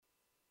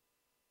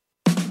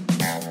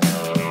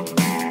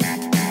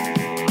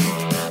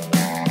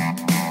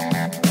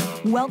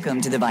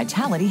Welcome to the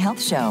Vitality Health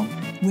Show,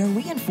 where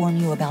we inform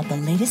you about the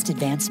latest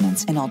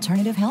advancements in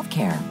alternative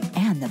healthcare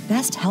and the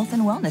best health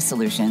and wellness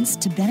solutions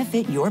to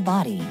benefit your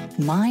body,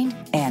 mind,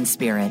 and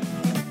spirit.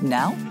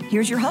 Now,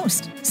 here's your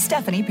host,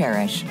 Stephanie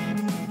Parrish.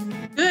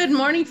 Good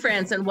morning,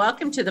 friends, and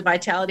welcome to the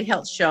Vitality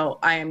Health Show.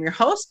 I am your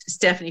host,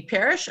 Stephanie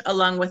Parrish,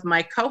 along with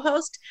my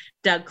co-host,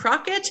 Doug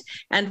Crockett,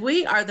 and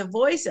we are the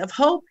voice of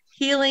hope,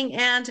 healing,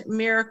 and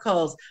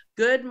miracles.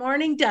 Good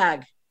morning,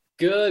 Doug.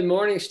 Good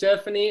morning,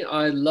 Stephanie.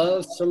 I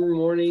love summer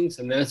mornings,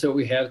 and that's what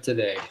we have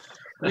today.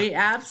 We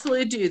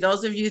absolutely do.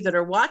 Those of you that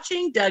are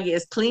watching, Doug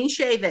is clean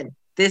shaven.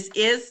 This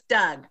is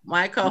Doug,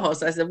 my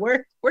co-host. I said,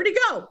 where'd he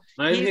go?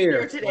 He's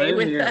here today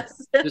with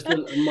us. Just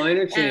a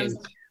minor change.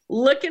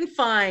 Looking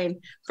fine.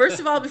 First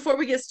of all, before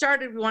we get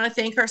started, we want to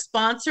thank our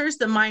sponsors,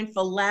 the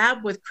Mindful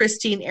Lab with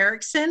Christine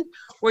Erickson,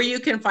 where you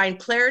can find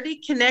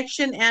clarity,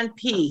 connection, and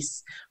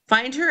peace.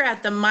 Find her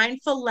at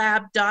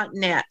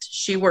themindfullab.net.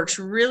 She works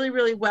really,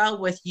 really well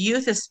with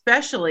youth,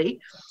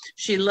 especially.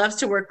 She loves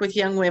to work with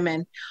young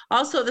women.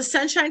 Also, the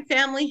Sunshine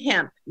Family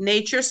Hemp,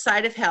 nature's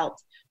side of health.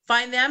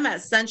 Find them at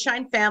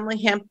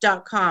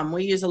sunshinefamilyhemp.com.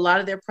 We use a lot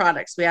of their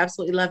products. We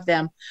absolutely love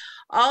them.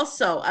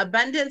 Also,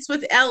 Abundance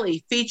with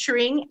Ellie,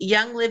 featuring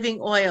Young Living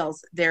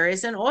Oils. There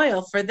is an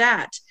oil for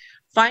that.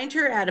 Find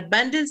her at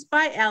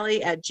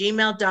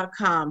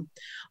abundancebyellie@gmail.com.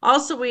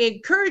 Also, we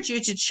encourage you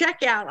to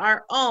check out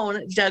our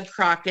own Doug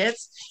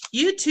Crockett's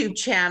YouTube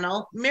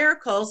channel,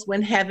 Miracles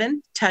When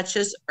Heaven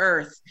Touches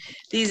Earth.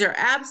 These are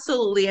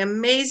absolutely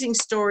amazing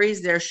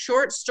stories. They're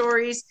short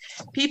stories,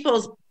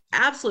 people's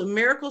absolute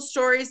miracle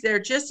stories. They're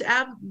just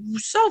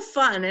so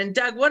fun. And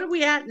Doug, what are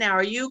we at now?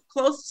 Are you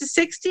close to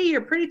 60? You're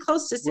pretty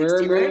close to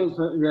 60,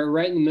 We're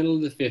right in the middle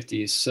of the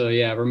 50s. So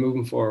yeah, we're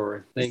moving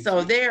forward. Thanks.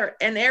 So there,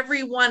 and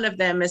every one of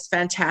them is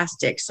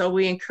fantastic. So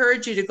we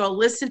encourage you to go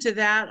listen to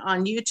that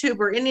on YouTube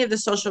or any of the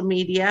social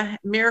media,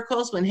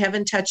 Miracles When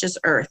Heaven Touches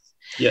Earth.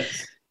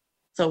 Yes.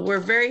 So we're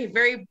very,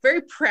 very,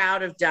 very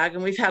proud of Doug,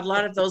 and we've had a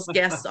lot of those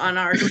guests on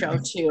our show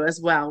too as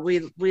well.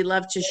 We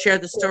love to share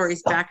the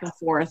stories back and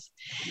forth.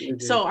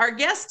 So our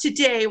guest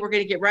today, we're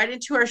going to get right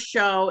into our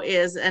show,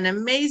 is an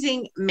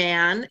amazing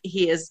man.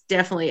 He is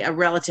definitely a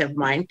relative of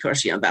mine. Of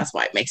course, that's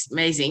why it makes it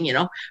amazing,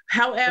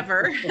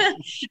 However,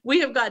 we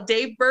have got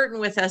Dave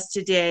Burton with us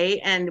today,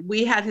 and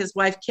we had his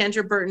wife,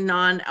 Kendra Burton,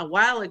 on a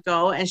while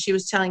ago, and she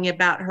was telling you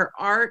about her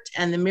art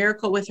and the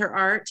miracle with her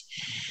art.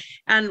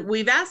 And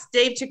we've asked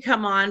Dave to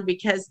come on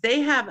because they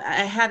had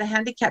a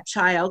handicapped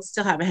child,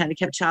 still have a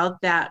handicapped child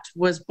that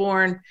was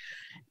born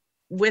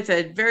with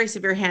a very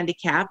severe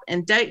handicap.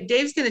 And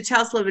Dave's going to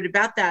tell us a little bit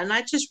about that. And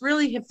I just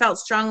really have felt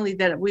strongly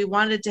that we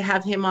wanted to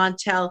have him on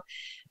tell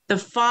the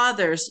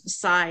father's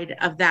side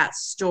of that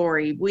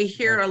story. We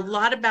hear a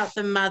lot about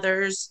the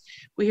mothers,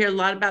 we hear a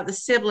lot about the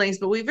siblings,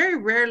 but we very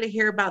rarely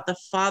hear about the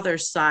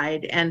father's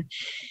side. And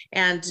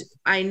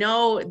I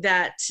know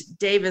that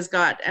Dave has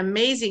got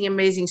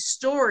amazing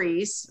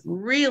stories,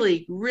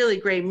 really, really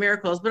great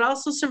miracles, but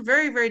also some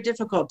very, very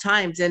difficult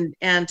times. And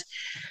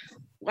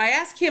we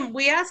asked him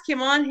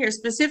on here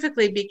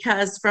specifically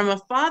because from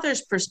a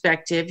father's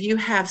perspective, you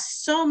have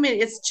so many,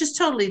 it's just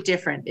totally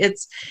different.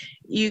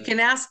 You can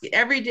ask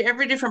every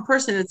different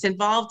person that's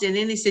involved in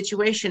any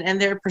situation, and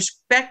their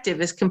perspective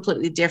is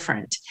completely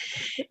different.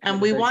 And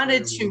we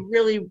wanted to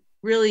really,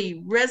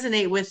 really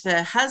resonate with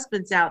the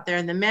husbands out there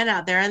and the men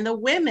out there and the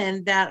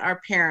women that are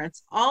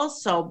parents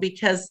also,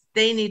 because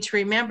they need to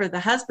remember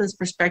the husband's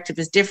perspective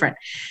is different.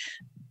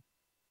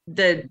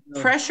 The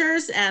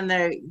pressures and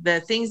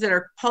the things that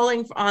are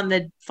pulling on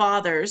the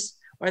fathers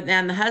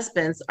and the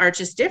husbands are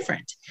just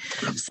different.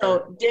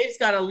 So Dave's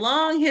got a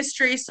long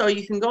history, so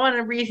you can go on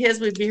and read his.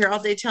 We'd be here all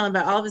day telling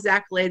about all of his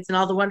accolades and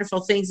all the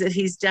wonderful things that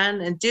he's done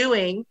and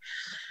doing.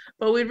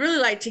 But we'd really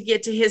like to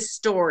get to his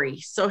story.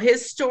 So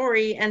his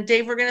story, and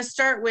Dave, we're going to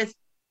start with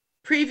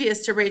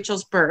previous to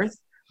Rachel's birth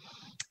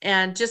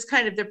and just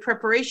kind of the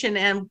preparation.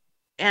 And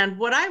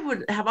what I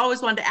would have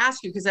always wanted to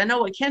ask you, because I know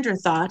what Kendra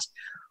thought,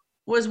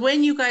 was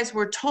when you guys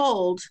were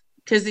told,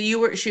 because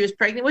she was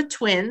pregnant with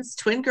twin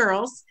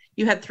girls,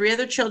 you had 3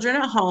 other children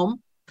at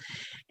home,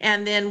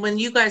 and then when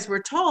you guys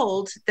were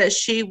told that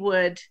she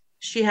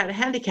had a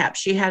handicap,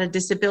 she had a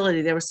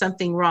disability, there was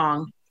something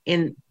wrong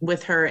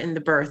with her in the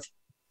birth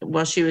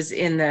while she was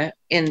in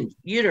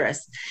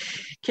uterus.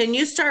 Can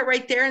you start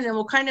right there, and then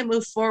we'll kind of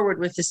move forward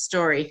with the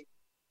story?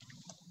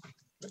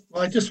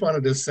 Well, I just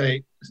wanted to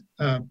say,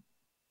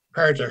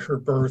 prior to her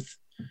birth,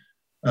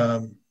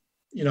 I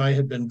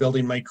had been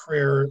building my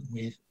career.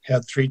 We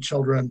had 3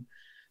 children.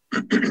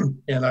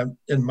 And I'm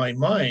in my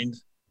mind,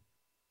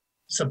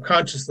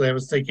 subconsciously, I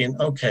was thinking,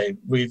 okay,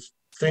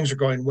 things are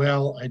going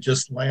well. I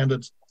just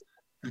landed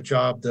a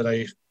job that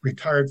I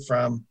retired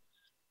from.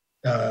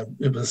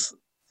 It was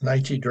an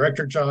IT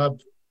director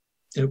job.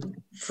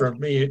 For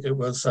me, it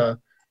was a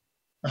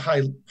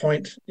high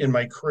point in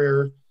my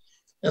career.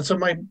 And so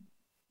my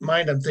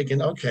mind, I'm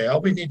thinking, okay,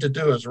 all we need to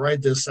do is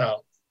ride this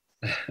out.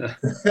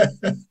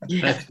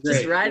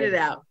 Just ride it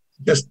out.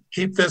 Just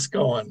keep this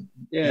going.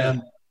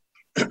 Yeah.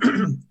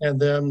 And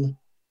then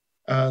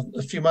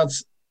a few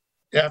months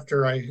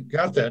after I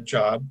got that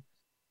job,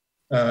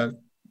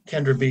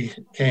 Kendra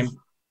became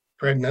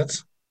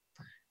pregnant.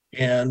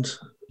 And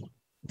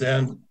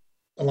then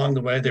along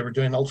the way, they were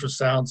doing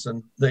ultrasounds,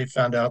 and they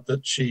found out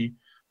that she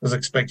was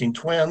expecting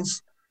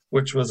twins,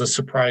 which was a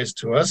surprise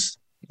to us.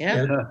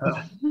 Yeah.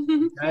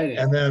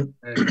 And then,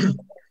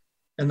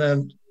 and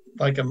then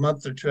like a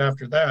month or two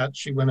after that,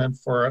 she went in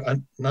for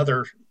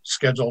another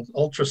scheduled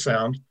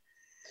ultrasound.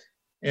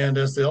 And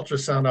as the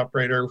ultrasound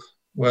operator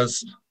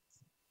was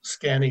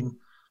scanning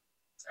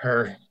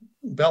her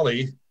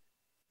belly,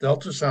 the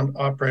ultrasound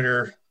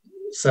operator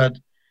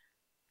said,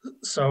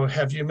 "So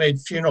have you made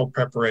funeral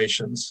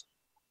preparations?"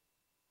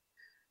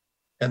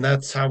 And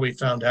that's how we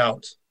found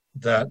out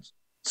that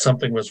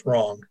something was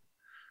wrong.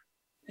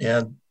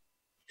 And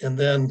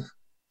then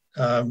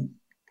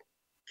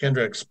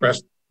Kendra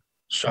expressed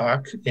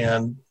shock,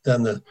 and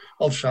then the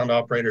ultrasound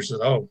operator said,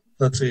 "Oh,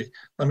 let's see,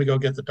 let me go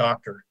get the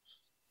doctor."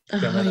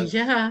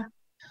 Yeah.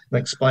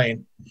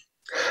 Explain.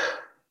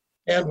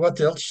 And what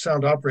the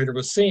ultrasound operator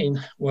was seeing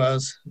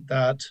was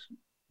that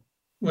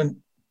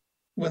when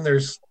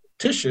there's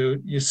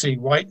tissue, you see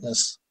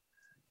whiteness.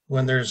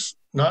 When there's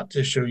not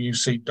tissue, you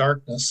see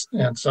darkness.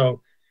 And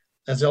so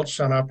as the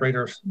ultrasound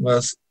operator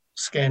was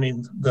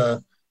scanning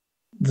the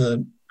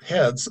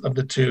heads of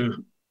the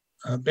two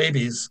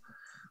babies,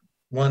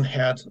 one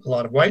had a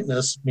lot of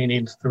whiteness,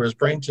 meaning there was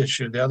brain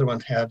tissue. The other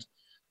one had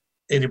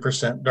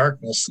 80%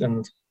 darkness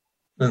in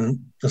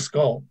the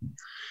skull.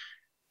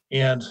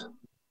 And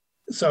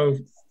so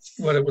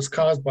what it was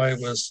caused by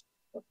was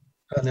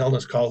an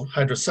illness called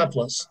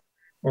hydrocephalus,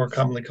 or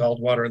commonly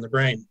called water in the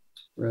brain.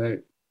 Right.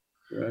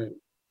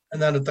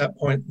 And then at that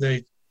point,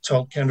 they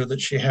told Kendra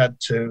that she had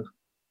to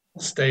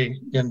stay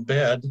in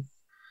bed,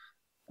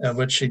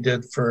 which she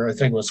did for, I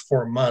think it was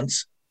 4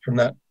 months from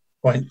that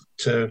point,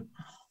 to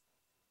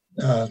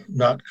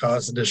not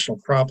cause additional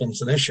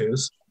problems and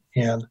issues.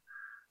 And of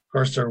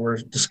course, there were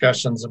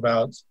discussions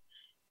about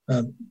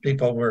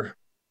people were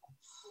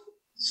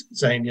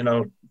saying,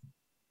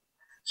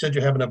 should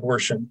you have an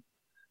abortion?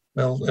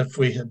 Well, if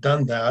we had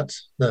done that,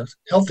 the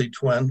healthy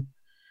twin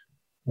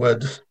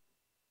would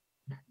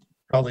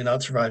probably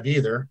not survive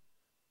either.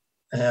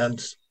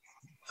 And,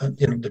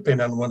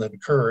 depending on when it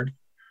occurred.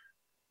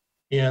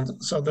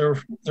 And so there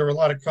were a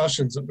lot of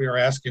questions that we were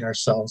asking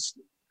ourselves.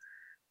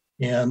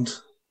 And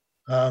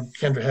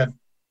Kendra had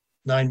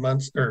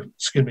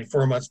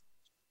 4 months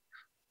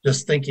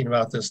just thinking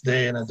about this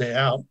day in and day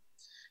out.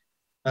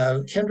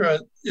 Kendra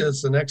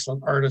is an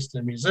excellent artist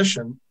and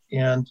musician,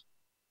 and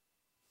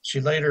she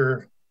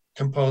later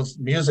composed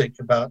music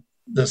about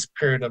this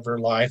period of her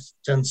life,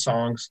 10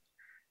 songs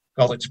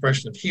called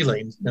Expression of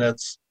Healing, and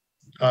it's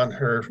on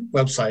her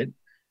website,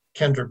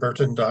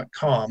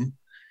 kendraburton.com.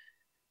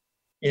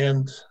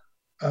 And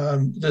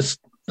this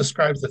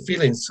describes the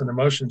feelings and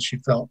emotions she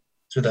felt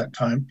through that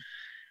time.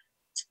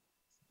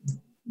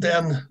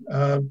 Then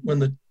when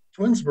the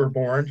twins were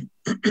born,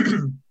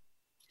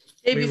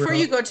 Hey, before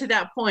you go to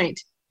that point,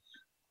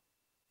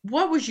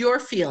 what was your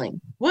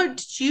feeling? What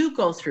did you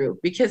go through?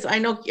 Because I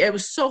know it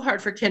was so hard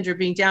for Kendra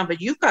being down,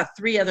 but you've got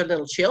 3 other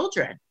little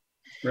children.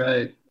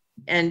 Right.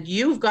 And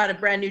you've got a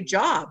brand new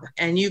job,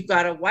 and you've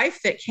got a wife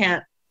that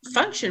can't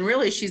function.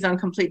 Really, she's on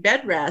complete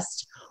bed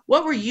rest.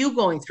 What were you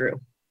going through?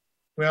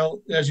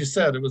 Well, as you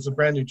said, it was a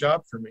brand new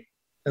job for me.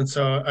 And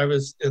so I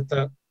was at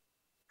that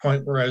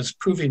point where I was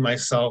proving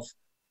myself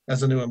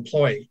as a new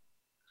employee.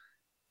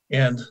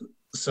 And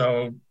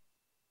so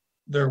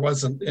there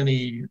wasn't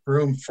any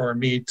room for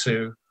me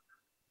to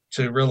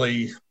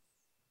really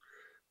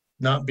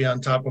not be on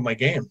top of my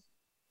game.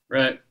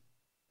 Right.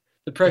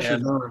 The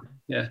pressure's on.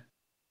 Yeah.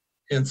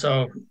 And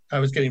so I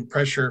was getting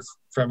pressure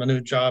from a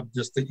new job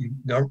just that you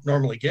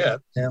normally get.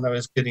 And I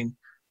was getting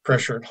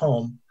pressure at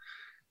home.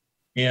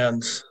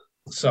 And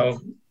so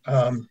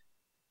that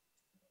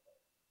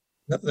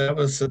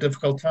was a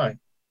difficult time.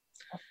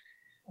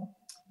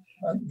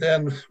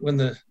 Then when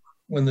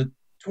the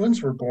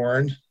twins were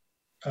born,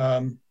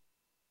 I'm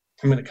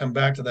going to come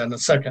back to that in a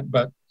second,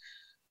 but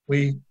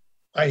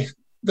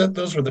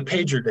those were the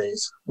pager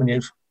days when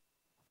you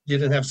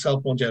didn't have cell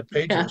phones, you had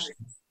pagers. Yeah.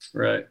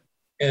 Right.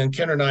 And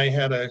Kendra and I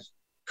had a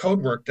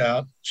code worked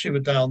out. She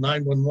would dial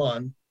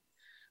 911,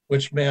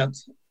 which meant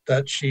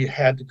that she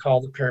had to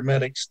call the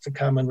paramedics to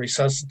come and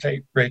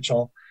resuscitate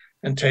Rachel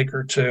and take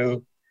her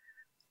to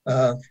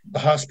the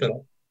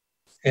hospital.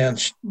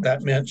 And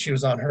that meant she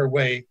was on her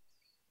way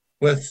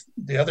with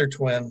the other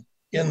twin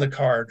in the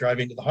car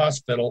driving to the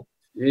hospital.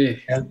 Yeah.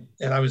 And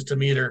I was to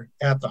meet her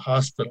at the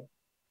hospital.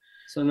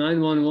 So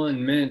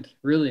 911 meant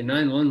really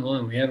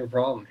 911. We have a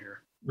problem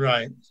here.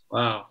 Right.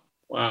 Wow.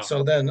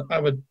 So then I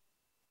would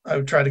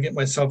try to get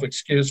myself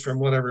excused from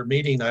whatever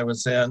meeting I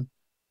was in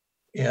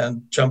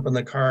and jump in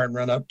the car and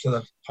run up to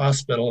the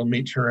hospital and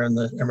meet her in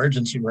the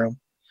emergency room.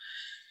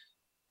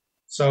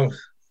 So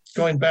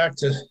going back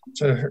to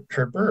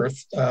her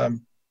birth,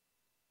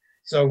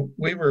 so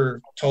we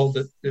were told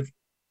that if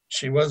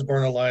she was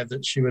born alive,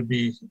 that she would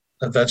be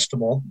a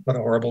vegetable. What a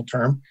horrible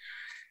term.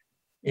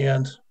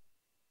 And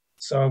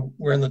so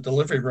we're in the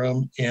delivery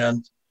room,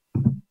 and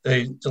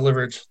they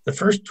delivered the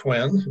first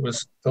twin, who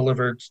was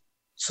delivered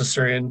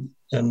cesarean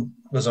and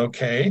was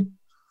okay.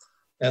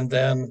 And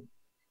then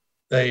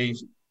they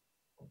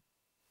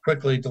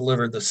quickly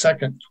delivered the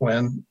second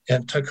twin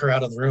and took her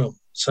out of the room.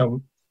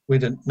 So we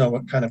didn't know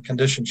what kind of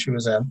condition she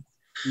was in.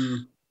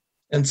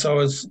 And so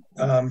as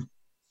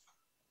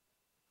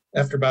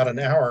after about an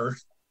hour,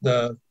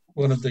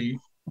 one of the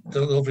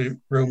delivery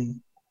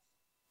room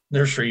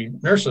nursery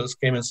nurses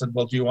came and said,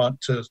 well, do you want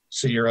to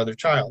see your other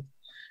child?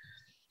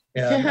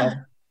 And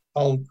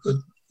I'll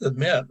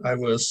admit I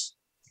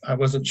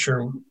wasn't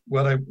sure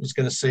what I was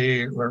going to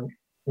see or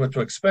what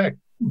to expect,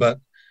 but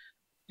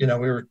we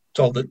were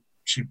told that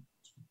she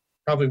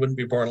probably wouldn't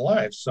be born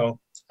alive. So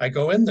I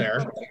go in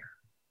there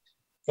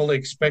fully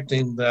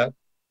expecting that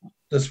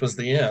this was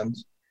the end.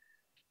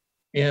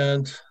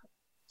 And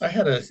I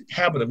had a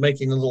habit of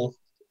making a little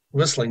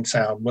whistling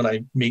sound when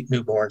I meet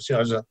newborns,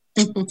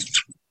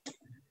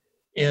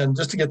 and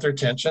just to get their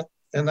attention.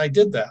 And I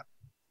did that.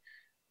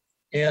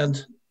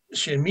 And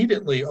she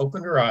immediately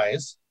opened her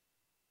eyes,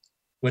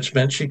 which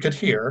meant she could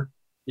hear.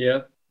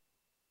 Yeah.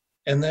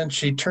 And then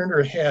she turned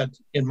her head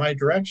in my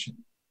direction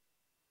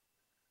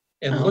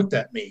and looked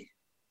at me.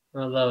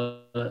 I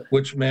love it.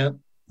 Which meant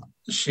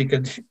she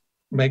could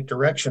make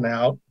direction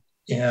out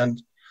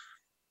and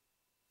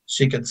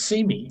she could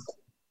see me.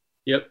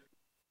 Yep.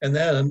 And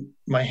then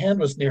my hand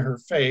was near her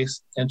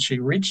face and she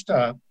reached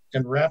up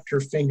and wrapped her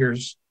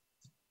fingers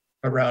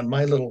around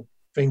my little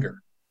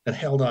finger and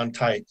held on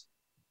tight.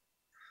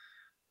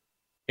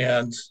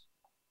 And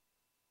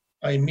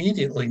I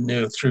immediately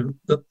knew through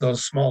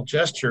those small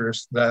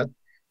gestures that,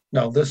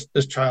 no, this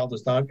child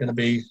is not going to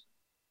be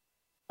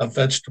a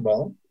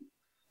vegetable.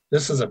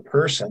 This is a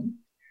person.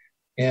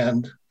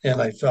 And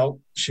I felt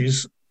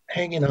she's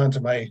hanging on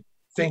to my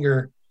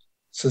finger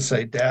to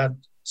say, Dad,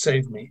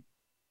 save me.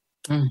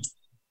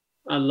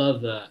 I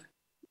love that.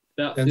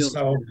 That and feels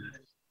so, good.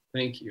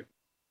 Thank you.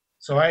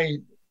 So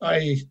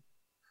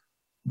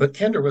but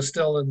Kendra was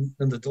still in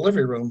the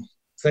delivery room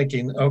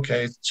thinking,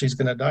 okay, she's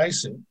going to die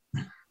soon.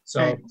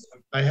 So right.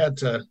 I had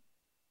to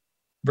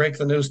break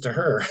the news to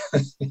her.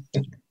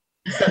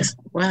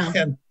 Wow.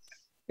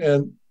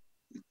 And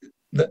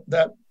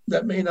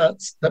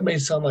that may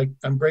sound like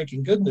I'm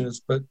breaking good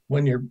news, but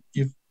when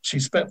she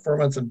spent 4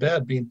 months in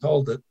bed being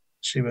told that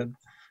she would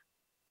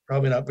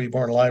probably not be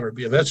born alive or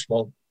be a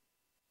vegetable,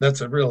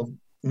 that's a real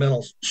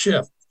mental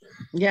shift.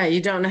 Yeah,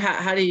 you don't know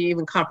how do you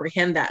even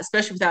comprehend that,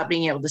 especially without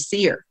being able to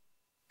see her.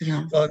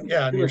 Yeah. Well,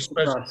 yeah, and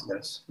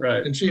process,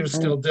 right? And she was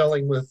still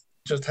dealing with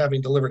just having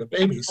delivered a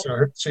baby,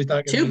 so she's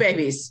not going to two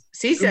babies,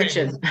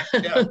 C-section.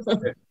 Yeah.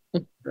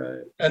 Right.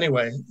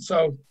 Anyway,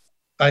 so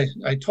I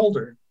told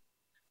her,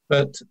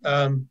 but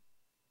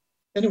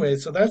anyway,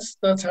 so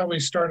that's how we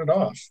started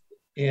off,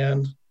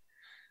 and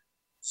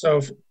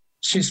so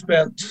she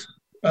spent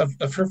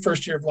of her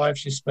first year of life,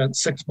 she spent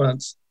 6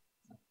 months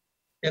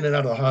in and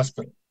out of the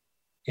hospital,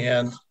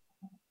 and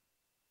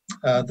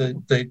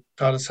they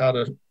taught us how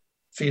to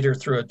feed her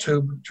through a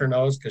tube to her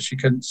nose because she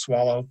couldn't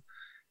swallow.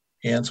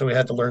 And so we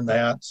had to learn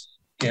that.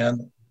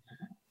 And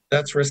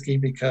that's risky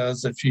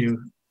because if you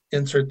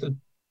insert the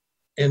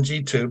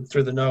NG tube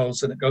through the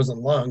nose and it goes in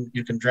the lung,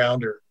 you can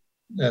drown her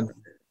and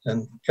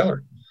kill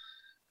her.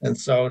 And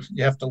so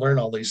you have to learn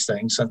all these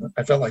things. And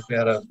I felt like we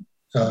had a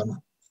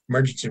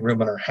emergency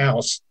room in our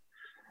house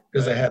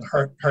because they had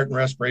heart and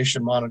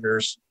respiration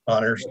monitors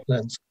on her.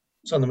 And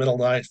so in the middle of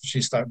the night, if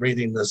she stopped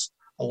breathing, this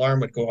alarm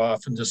would go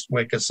off and just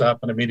wake us up.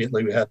 And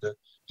immediately we had to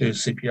do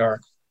CPR.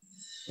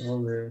 Oh,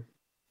 man.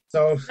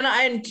 So, and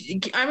I'm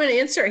going to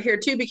insert here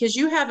too, because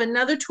you have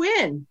another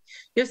twin.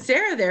 You have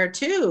Sarah there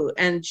too,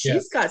 and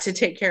she's got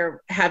to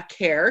have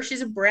care.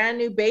 She's a brand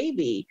new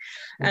baby,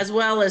 as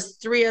well as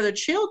 3 other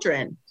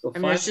children. So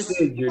it's just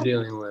kids you're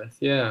dealing with.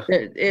 Yeah,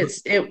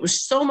 it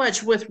was so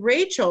much with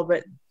Rachel,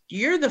 but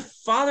you're the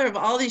father of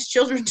all these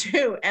children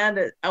too,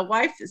 and a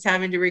wife that's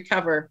having to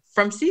recover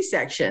from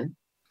C-section.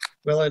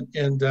 Well,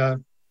 and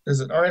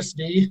is it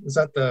RSV? Is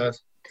that the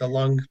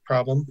lung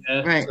problem?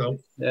 Yeah. Right.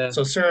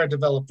 So Sarah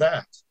developed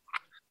that.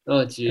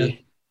 Oh,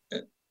 gee.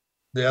 And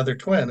the other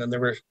twin, and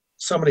there were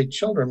so many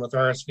children with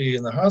RSV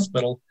in the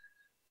hospital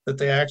that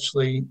they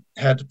actually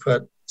had to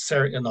put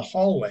Sarah in the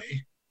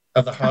hallway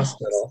of the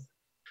hospital.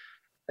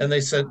 And they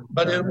said,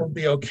 but it will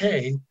be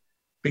okay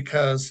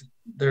because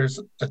there's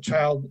a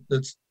child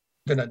that's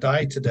going to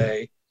die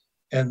today,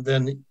 and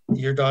then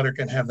your daughter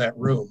can have that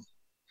room.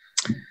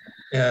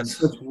 And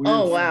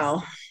oh,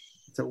 wow.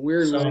 It's a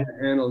weird way to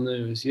handle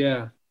news.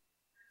 Yeah.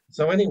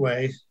 So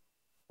anyway,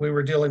 we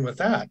were dealing with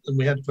that, and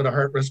we had to put a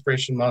heart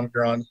respiration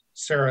monitor on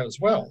Sarah as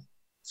well.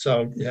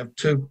 So you have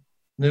 2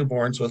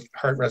 newborns with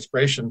heart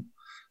respiration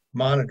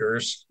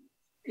monitors,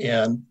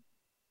 and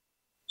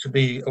to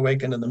be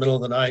awakened in the middle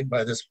of the night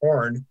by this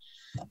horn,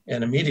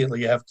 and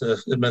immediately you have to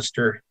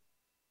administer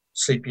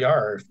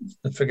CPR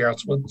and figure out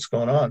what's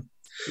going on.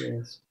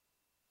 Yes.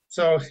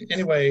 So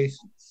anyway,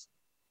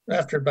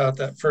 after about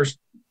that first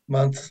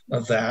month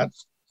of that,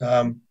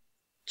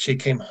 she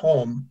came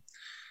home.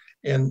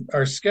 And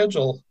our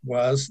schedule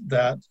was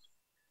that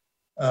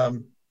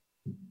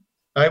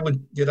I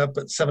would get up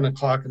at 7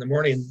 o'clock in the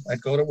morning.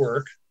 I'd go to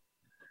work.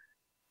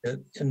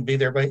 and be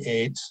there by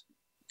 8.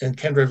 And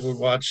Kendra would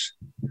watch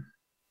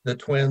the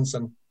twins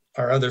and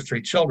our other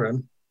 3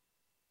 children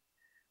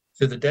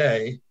through the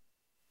day.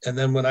 And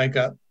then when I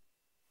got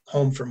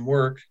home from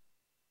work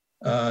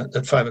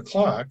at 5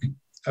 o'clock,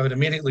 I would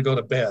immediately go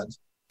to bed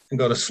and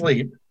go to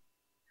sleep.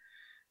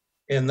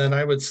 And then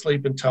I would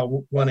sleep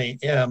until 1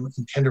 a.m.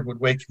 and Kendra would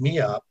wake me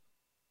up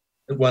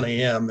at 1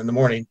 a.m. in the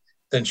morning.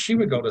 Then she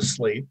would go to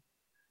sleep.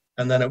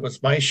 And then it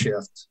was my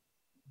shift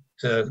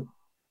to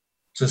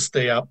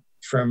stay up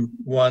from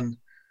 1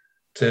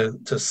 to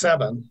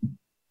 7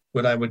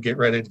 when I would get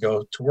ready to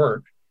go to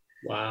work.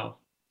 Wow.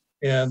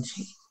 And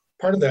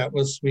part of that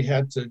was we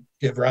had to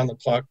give round the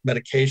clock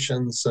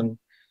medications,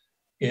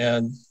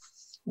 and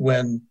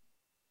when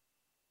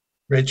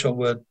Rachel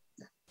would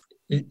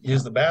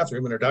use the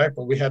bathroom in her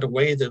diaper, we had to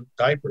weigh the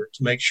diaper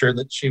to make sure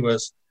that she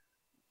was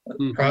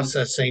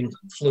processing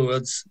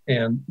fluids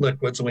and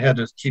liquids, and we had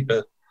to keep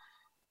a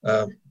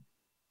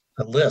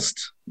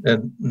list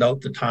and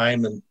note the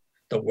time and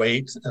the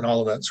weight and all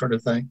of that sort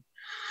of thing.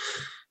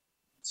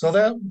 So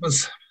that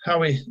was how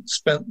we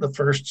spent the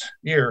first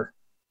year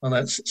on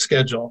that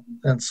schedule.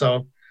 And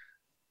so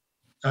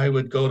I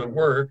would go to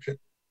work,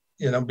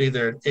 be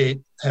there at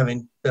 8,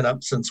 having been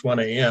up since 1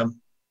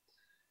 a.m.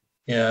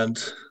 and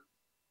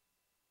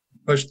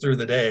push through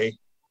the day.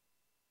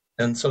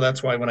 And so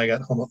that's why when I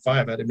got home at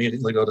 5, I'd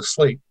immediately go to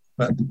sleep.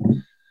 But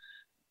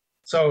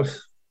so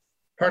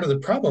part of the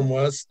problem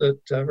was that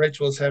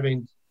Rachel was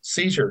having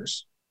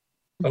seizures,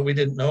 but we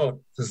didn't know it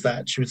was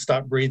that. She would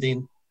stop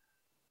breathing,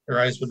 her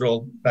eyes would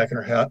roll back in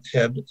her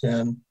head,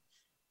 and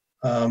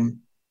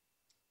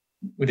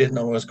we didn't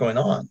know what was going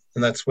on.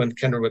 And that's when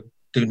Kendra would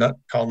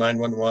call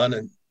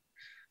 911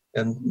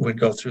 and would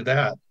go through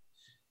that.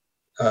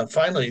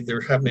 Finally,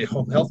 there happened to be a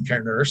home health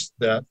care nurse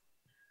that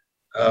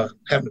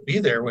happened to be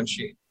there when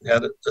she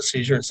had a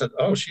seizure and said,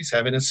 "Oh, she's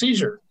having a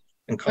seizure,"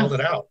 and called it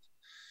out.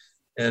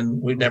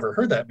 And we'd never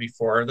heard that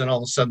before. Then all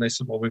of a sudden they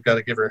said, "Well, we've got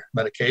to give her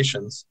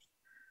medications."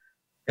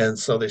 And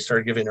so they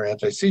started giving her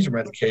anti-seizure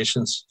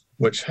medications,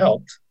 which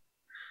helped.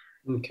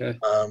 Okay.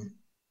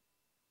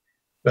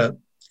 But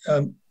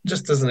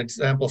just as an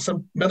example,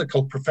 some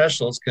medical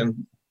professionals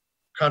can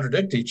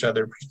contradict each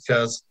other,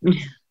 because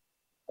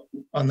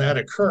on that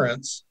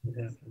occurrence,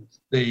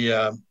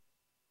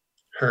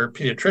 her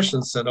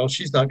pediatrician said, "Oh,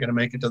 she's not going to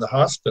make it to the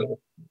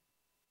hospital,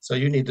 so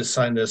you need to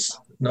sign this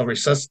no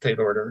resuscitate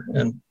order,"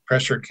 and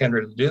pressured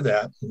Kendra to do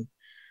that.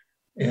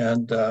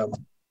 And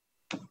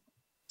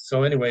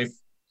so anyway,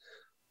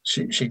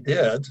 she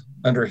did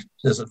under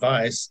his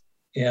advice.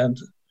 And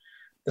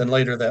then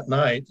later that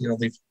night,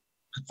 they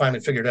finally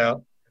figured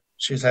out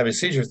she was having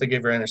seizures. They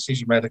gave her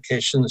anesthesia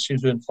medication, and she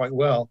was doing quite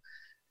well.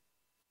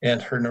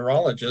 And her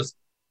neurologist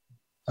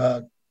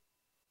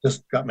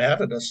just got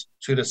mad at us,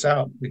 chewed us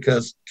out,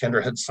 because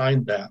Kendra had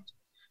signed that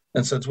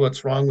and said,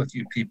 "What's wrong with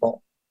you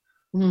people?"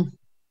 Oh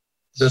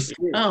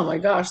my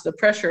gosh, the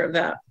pressure of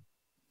that.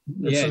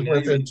 Yeah,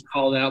 within,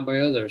 called out by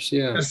others.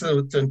 Yeah. This is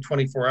within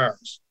 24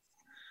 hours.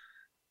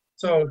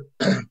 So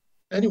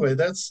anyway,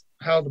 that's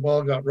how the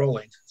ball got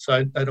rolling. So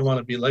I don't want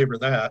to belabor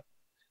that.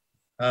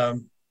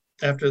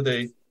 After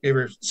they gave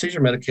her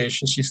seizure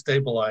medication, she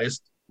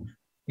stabilized.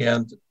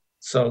 And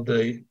so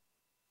the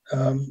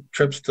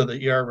trips to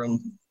the ER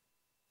room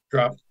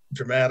dropped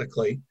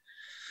dramatically.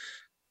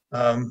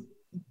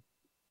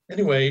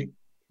 Anyway,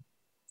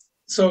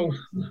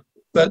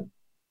 but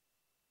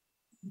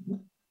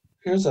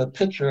here's a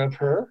picture of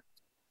her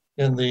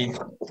in the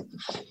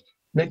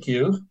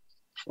NICU,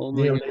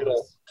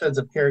 neonatal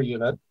intensive care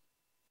unit.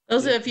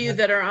 Those of you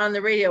that are on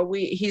the radio,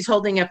 he's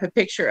holding up a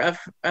picture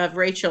of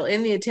Rachel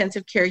in the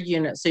intensive care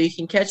unit. So you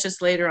can catch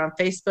us later on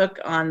Facebook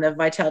on the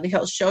Vitality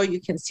Health Show. You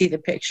can see the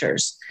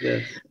pictures.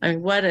 Yes. I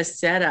mean, what a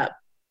setup.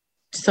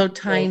 So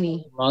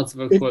tiny. Lots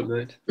of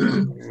equipment.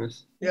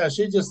 Yeah,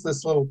 she's just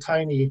this little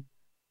tiny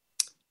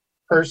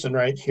person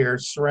right here,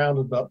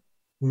 surrounded by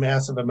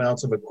massive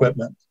amounts of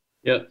equipment.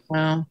 Yep.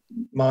 Wow.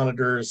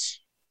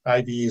 Monitors,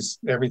 IVs,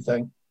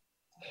 everything.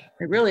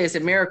 It really is a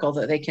miracle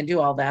that they can do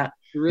all that.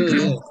 It really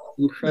is.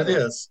 Incredible. It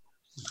is.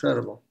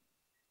 Incredible.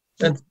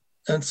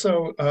 And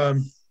so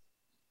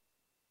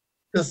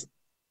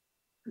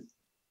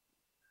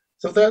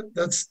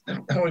that's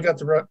how we got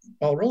the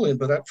ball rolling.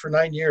 But for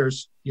 9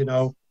 years,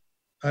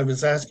 I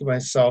was asking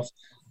myself,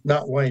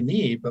 not why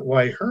me, but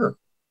why her?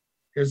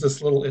 Here's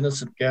this little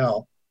innocent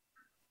gal.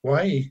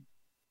 Why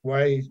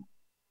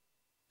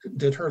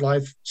did her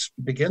life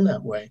begin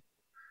that way?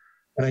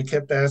 And I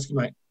kept asking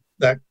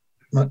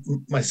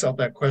myself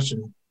that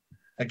question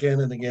again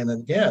and again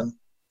and again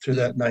through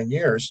that 9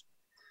 years.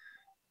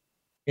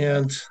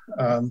 And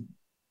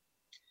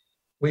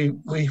we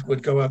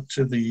would go up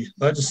to the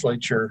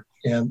legislature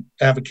and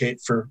advocate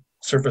for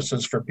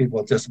services for people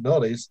with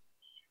disabilities.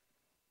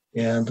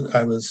 And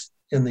I was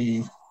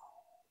in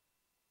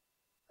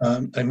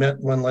I met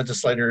one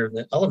legislator in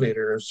the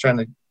elevator. I was trying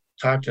to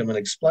talk to him and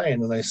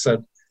explain. And I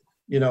said,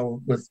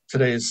 with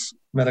today's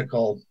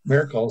medical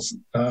miracles,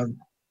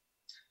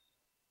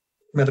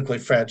 medically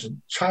fragile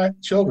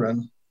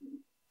children,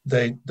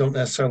 they don't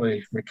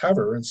necessarily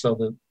recover. And so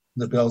the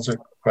the bills are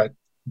quite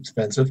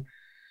expensive,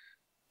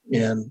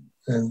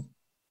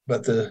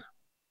 but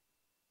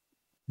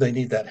they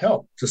need that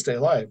help to stay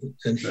alive.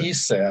 And he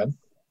said,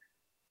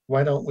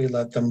 why don't we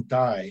let them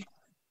die?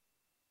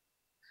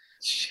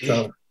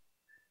 So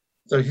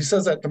he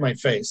says that to my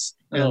face.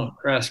 And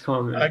crass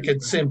comment. I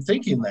could see him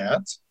thinking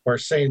that or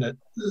saying it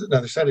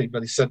another setting,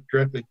 but he said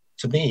directly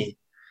to me.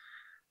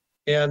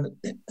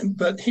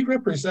 But he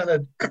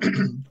represented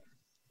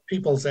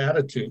people's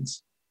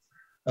attitudes,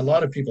 a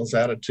lot of people's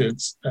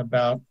attitudes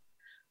about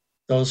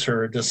those who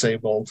are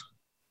disabled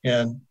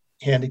and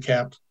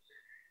handicapped.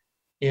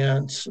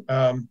 And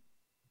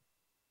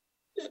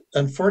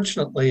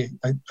unfortunately,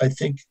 I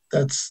think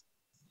that's,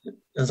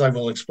 as I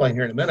will explain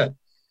here in a minute,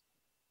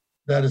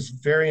 that is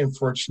very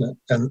unfortunate.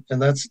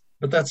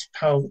 But that's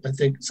how I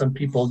think some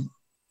people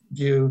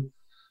view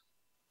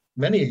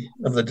many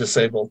of the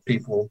disabled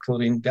people,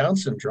 including Down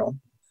syndrome.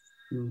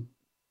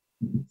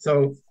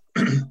 So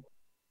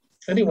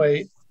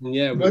anyway.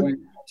 Yeah, we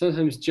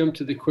sometimes jump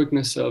to the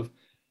quickness of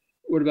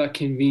what about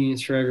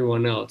convenience for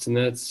everyone else? And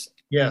that's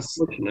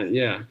unfortunate.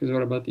 Yeah, because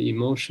what about the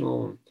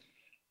emotional,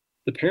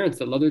 the parents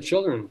that love their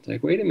children? It's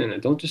like, wait a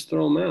minute, don't just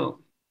throw them out.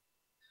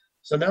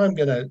 So now I'm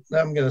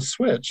gonna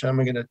switch. I'm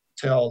gonna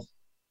tell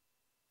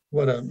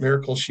what a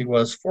miracle she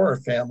was for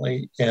our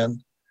family, and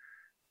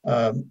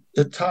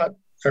it taught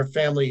our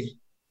family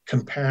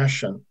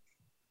compassion.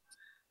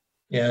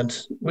 And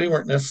we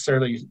weren't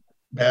necessarily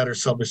bad or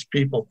selfish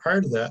people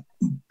prior to that,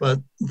 but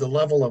the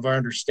level of our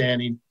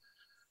understanding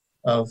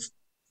of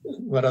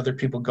what other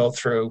people go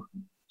through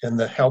and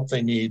the help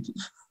they need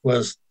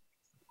was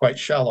quite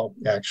shallow,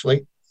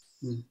 actually.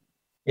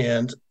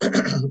 And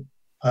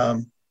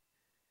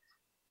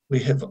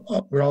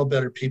we're all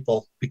better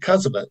people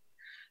because of it.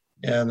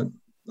 And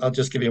I'll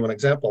just give you one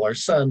example. Our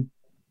son,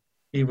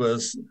 he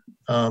was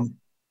on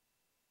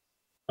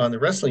the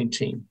wrestling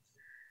team,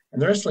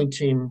 and the wrestling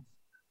team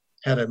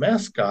had a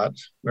mascot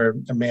or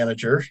a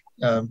manager,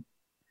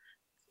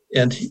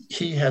 and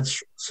he had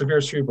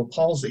severe cerebral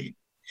palsy,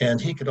 and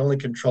he could only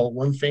control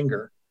one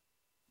finger.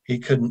 He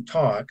couldn't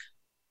talk,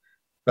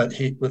 but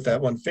with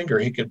that one finger,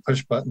 he could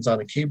push buttons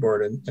on a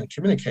keyboard and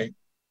communicate.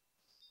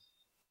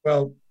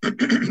 Well,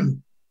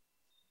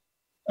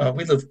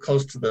 we lived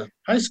close to the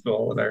high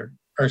school, and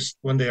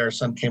one day our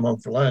son came home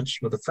for lunch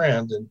with a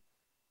friend,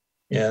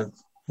 and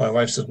my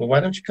wife says, well, why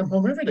don't you come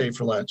home every day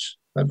for lunch?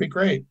 That'd be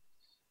great.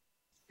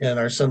 And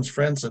our son's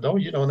friend said, oh,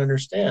 you don't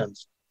understand,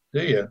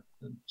 do you?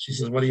 And she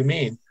says, what do you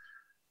mean?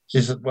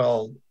 She said,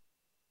 well,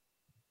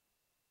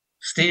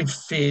 Steve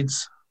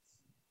feeds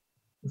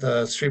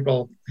the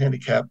cerebral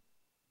handicap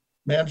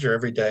manager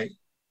every day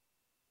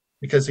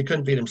because he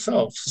couldn't feed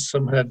himself. So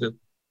someone had to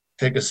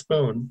take a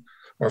spoon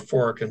or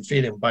fork and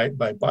feed him bite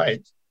by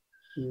bite.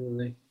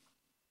 Really?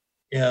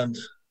 And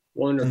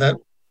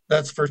wonderful.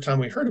 That's the first time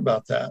we heard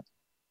about that.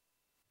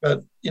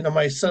 But,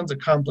 my son's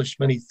accomplished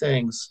many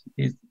things.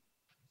 He's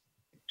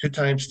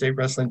 2-time state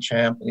wrestling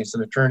champ, and he's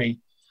an attorney.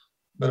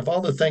 But of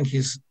all the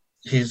things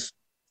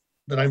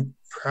that I'm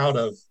proud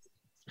of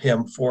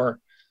him for,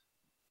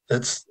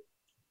 it's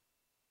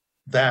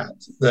that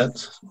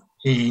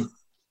he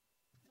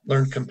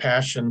learned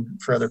compassion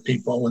for other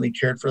people, and he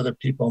cared for other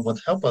people and would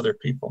help other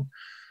people.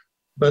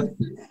 But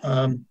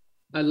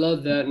I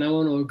love that, and I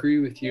want to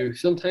agree with you.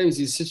 Sometimes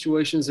these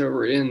situations that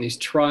we're in, these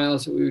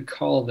trials that we would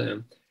call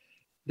them,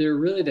 they're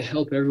really to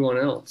help everyone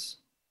else.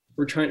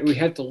 We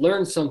have to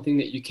learn something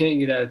that you can't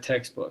get out of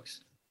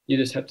textbooks. You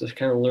just have to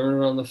kind of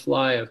learn it on the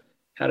fly of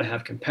how to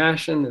have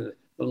compassion, and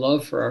the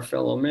love for our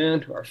fellow man,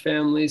 to our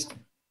families.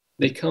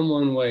 They come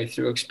one way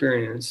through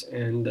experience,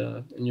 and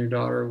your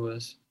daughter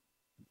was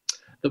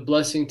the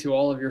blessing to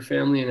all of your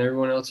family and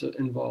everyone else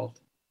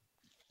involved.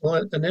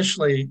 Well,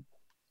 initially,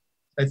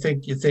 I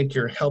think you think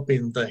you're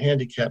helping the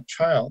handicapped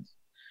child.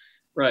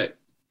 Right.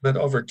 But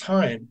over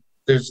time,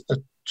 there's a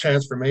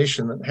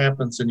transformation that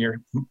happens in your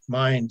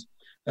mind,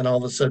 and all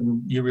of a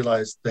sudden you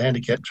realize the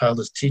handicapped child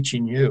is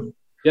teaching you.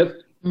 Yep.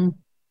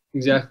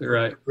 Exactly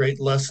right. Great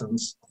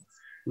lessons.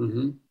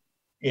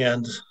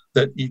 And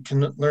that you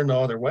can learn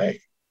no other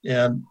way.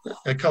 And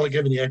I call it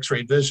giving the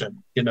X-ray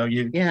vision.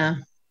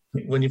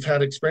 When you've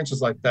had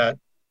experiences like that,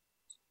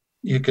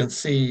 you can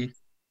see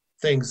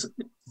things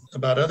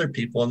about other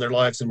people and their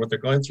lives and what they're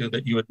going through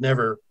that you would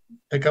never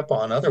pick up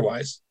on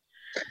otherwise.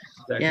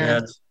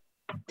 Yeah.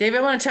 Dave,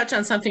 I want to touch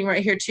on something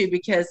right here too,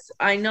 because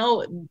I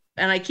know,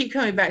 and I keep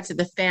coming back to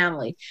the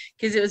family,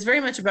 because it was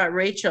very much about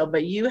Rachel,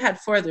 but you had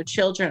 4 other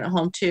children at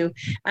home too.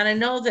 And I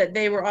know that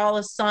they were all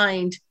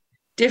assigned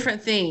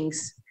different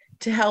things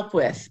to help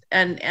with.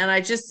 And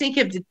I just think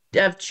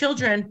of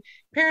children,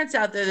 parents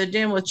out there that are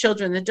dealing with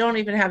children that don't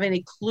even have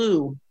any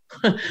clue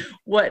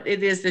what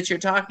it is that you're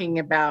talking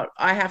about.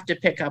 I have to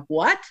pick up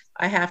what?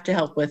 I have to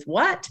help with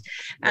what?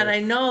 And I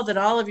know that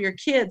all of your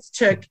kids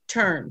took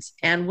turns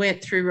and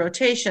went through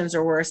rotations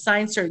or were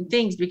assigned certain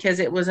things because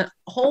it was a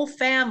whole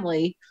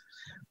family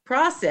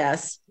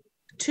process,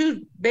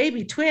 2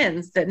 baby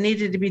twins that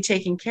needed to be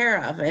taken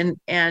care of.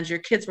 And your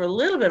kids were a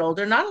little bit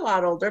older, not a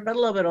lot older, but a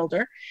little bit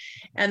older.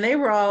 And they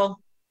were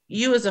all,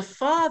 you as a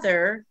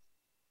father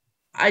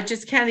I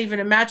just can't even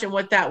imagine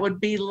what that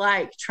would be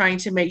like, trying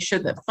to make sure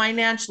that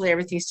financially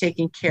everything's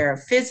taken care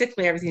of,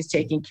 physically everything's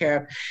taken care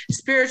of,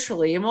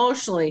 spiritually,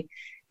 emotionally.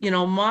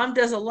 Mom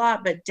does a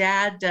lot, but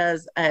dad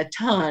does a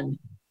ton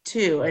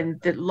too,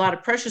 and a lot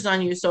of pressures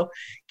on you. So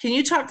can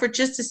you talk for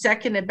just a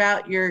second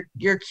about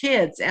your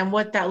kids and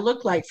what that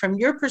looked like from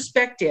your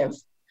perspective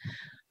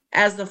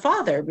as the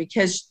father?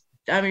 Because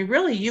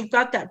really, you've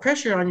got that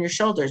pressure on your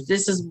shoulders.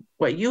 This is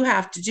what you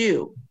have to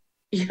do.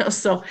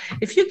 So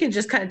if you can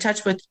just kind of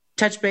touch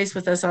base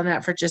with us on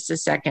that for just a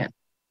second.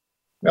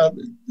 Well,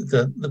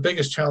 the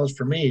biggest challenge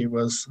for me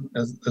was,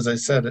 as I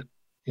said,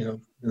 in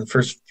the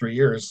first 3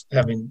 years,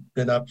 having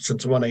been up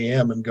since 1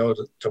 a.m. and go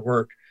to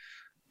work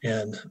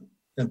and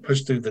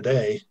push through the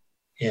day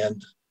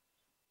and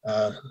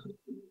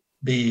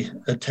be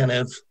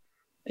attentive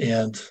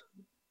and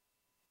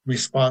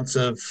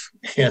responsive,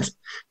 and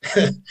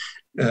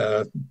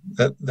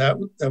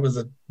that was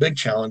a big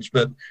challenge.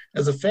 But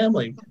as a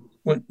family,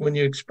 when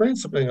you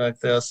experience something like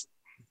this,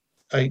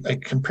 I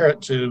compare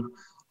it to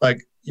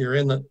like you're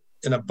in a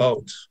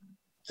boat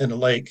in a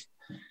lake,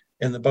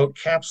 and the boat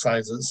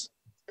capsizes.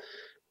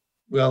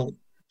 Well,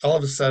 all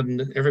of a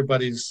sudden,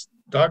 everybody's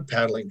dog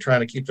paddling,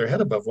 trying to keep their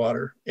head above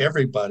water.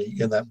 Everybody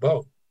in that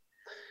boat,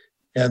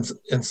 and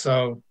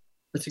so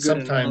that's a good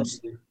sometimes,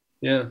 analogy.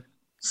 Yeah.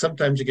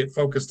 Sometimes you get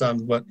focused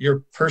on what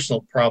your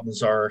personal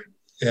problems are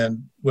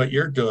and what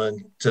you're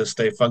doing to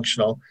stay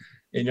functional,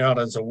 and you're not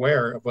as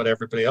aware of what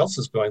everybody else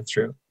is going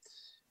through.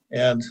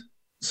 And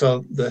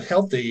so the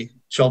healthy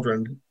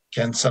children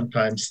can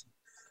sometimes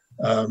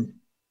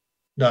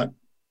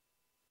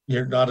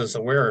you're not as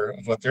aware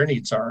of what their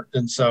needs are.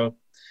 And so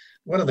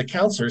one of the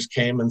counselors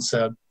came and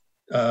said,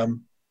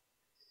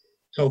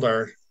 told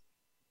our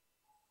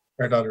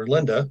daughter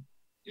Linda,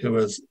 who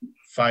was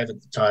 5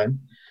 at the time,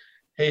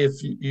 hey, if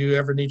you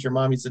ever need your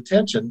mommy's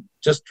attention,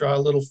 just draw a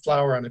little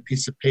flower on a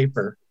piece of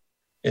paper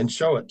and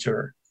show it to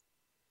her.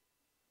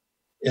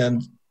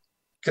 And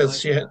because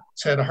she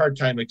had a hard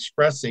time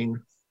expressing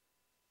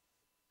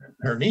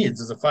her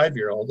needs as a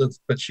 5-year-old,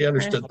 but she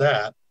understood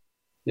that.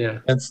 Yeah.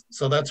 And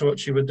so that's what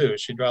she would do.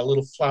 She'd draw a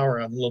little flower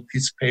on a little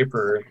piece of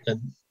paper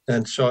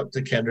and show it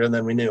to Kendra. And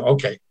then we knew,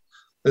 okay,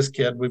 this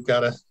kid, we've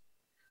got to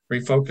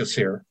refocus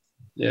here.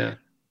 Yeah.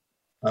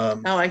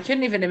 I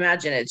couldn't even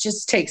imagine. It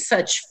just takes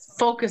such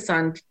focus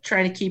on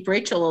trying to keep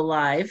Rachel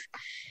alive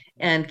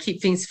and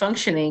keep things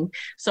functioning.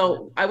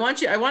 So I want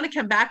to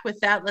come back with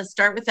that. Let's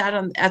start with that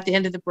at the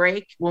end of the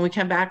break, when we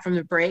come back from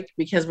the break,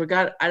 because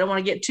I don't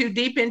want to get too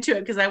deep into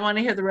it, because I want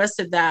to hear the rest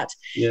of that.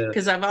 Yeah.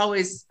 Because I've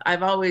always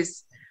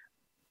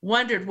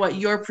wondered what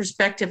your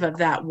perspective of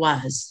that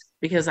was,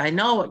 because I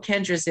know what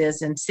Kendra's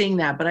is and seeing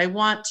that, but I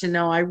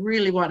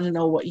really want to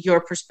know what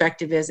your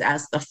perspective is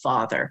as the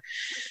father.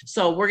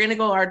 So we're going to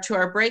go to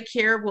our break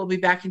here. We'll be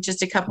back in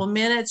just a couple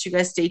minutes. You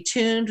guys stay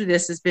tuned.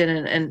 This has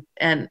been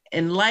an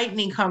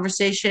enlightening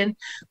conversation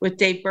with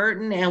Dave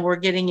Burton, and we're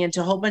getting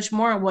into a whole bunch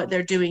more on what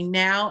they're doing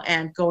now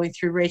and going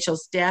through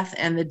Rachel's death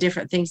and the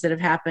different things that have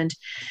happened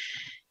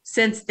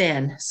since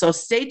then. So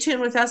stay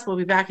tuned with us. We'll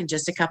be back in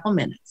just a couple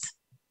minutes.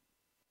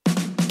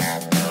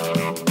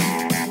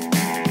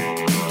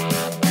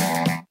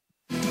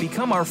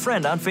 Become our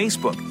friend on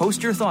Facebook.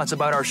 Post your thoughts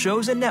about our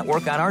shows and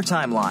network on our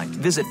timeline.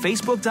 Visit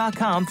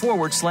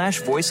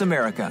facebook.com/Voice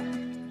America.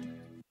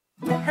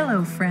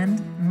 Hello,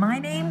 friend. My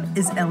name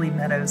is Ellie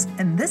Meadows,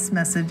 and this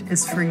message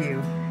is for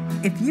you.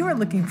 If you are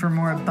looking for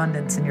more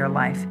abundance in your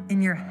life,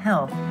 in your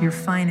health, your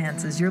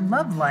finances, your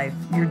love life,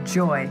 your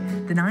joy,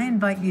 then I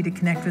invite you to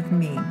connect with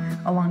me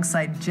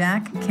alongside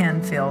Jack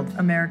Canfield,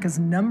 America's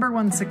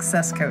 #1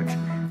 success coach,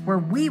 where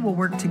we will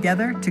work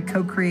together to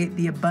co-create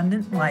the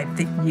abundant life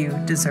that you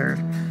deserve.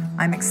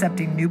 I'm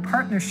accepting new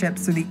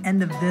partnerships through the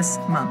end of this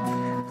month.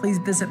 Please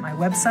visit my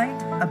website,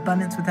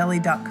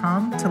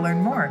 abundancewithellie.com, to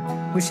learn more.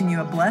 Wishing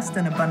you a blessed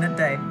and abundant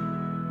day.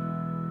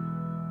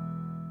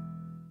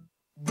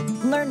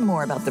 Learn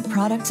more about the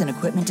products and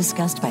equipment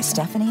discussed by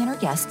Stephanie and her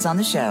guests on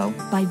the show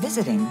by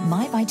visiting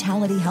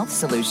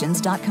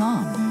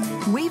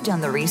myvitalityhealthsolutions.com. We've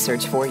done the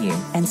research for you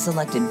and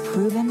selected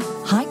proven,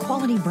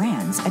 high-quality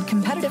brands at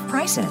competitive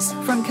prices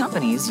from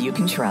companies you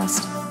can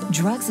trust.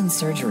 Drugs and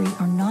surgery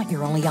are not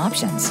your only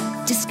options.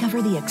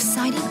 Discover the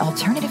exciting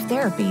alternative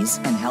therapies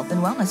and health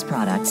and wellness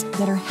products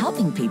that are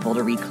helping people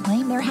to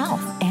reclaim their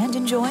health and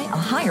enjoy a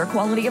higher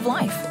quality of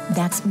life.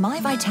 That's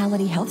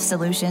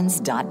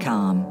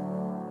myvitalityhealthsolutions.com.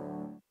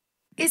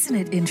 Isn't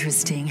it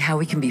interesting how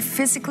we can be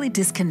physically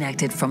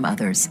disconnected from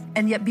others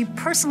and yet be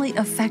personally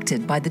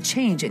affected by the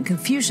change and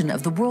confusion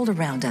of the world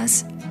around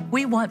us?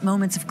 We want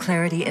moments of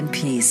clarity and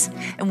peace,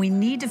 and we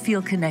need to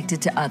feel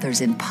connected to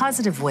others in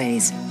positive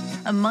ways.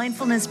 A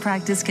mindfulness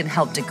practice can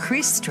help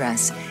decrease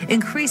stress,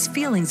 increase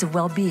feelings of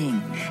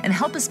well-being, and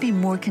help us be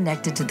more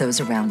connected to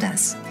those around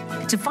us.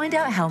 To find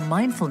out how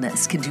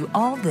mindfulness can do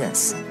all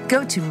this,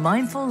 go to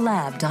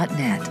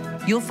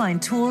mindfullab.net. You'll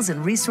find tools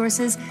and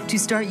resources to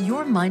start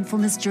your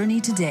mindfulness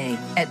journey today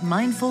at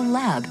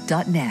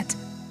mindfullab.net.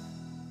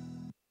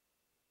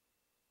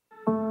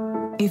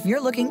 If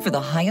you're looking for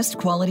the highest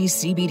quality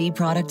CBD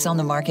products on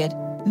the market,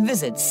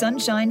 Visit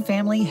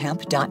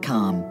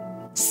sunshinefamilyhemp.com.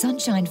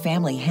 Sunshine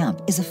Family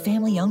Hemp is a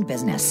family-owned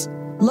business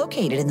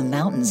located in the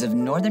mountains of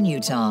northern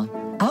Utah.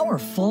 Our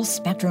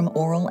full-spectrum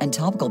oral and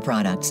topical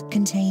products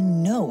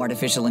contain no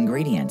artificial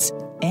ingredients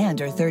and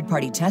are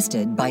third-party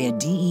tested by a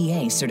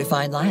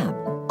DEA-certified lab.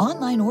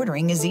 Online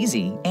ordering is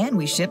easy, and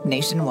we ship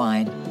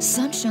nationwide.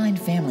 Sunshine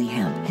Family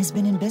Hemp has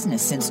been in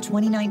business since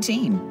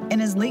 2019 and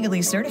is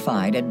legally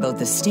certified at both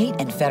the state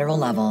and federal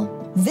level.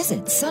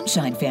 Visit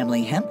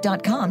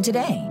sunshinefamilyhemp.com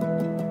today.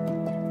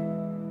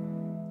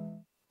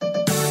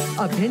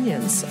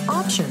 Opinions,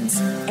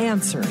 options,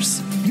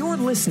 answers. You're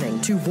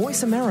listening to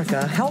Voice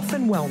America Health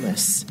and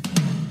Wellness.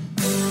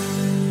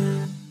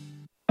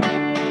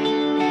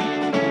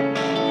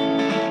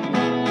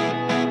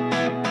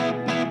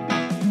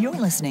 You're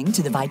listening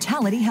to the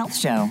Vitality Health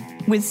Show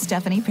with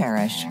Stephanie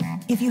Parrish.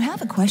 If you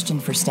have a question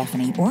for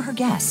Stephanie or her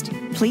guest,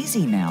 please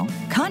email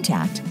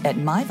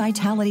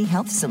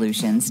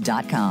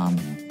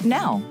contact@myvitalityhealthsolutions.com.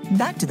 Now,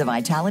 back to the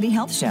Vitality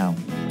Health Show.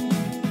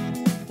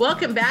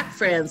 Welcome back,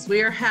 friends.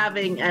 We are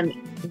having a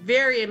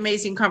very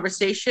amazing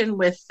conversation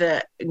with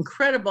the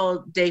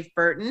incredible Dave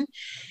Burton.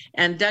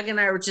 And Doug and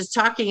I were just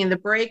talking in the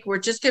break. We're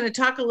just going to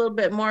talk a little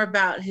bit more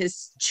about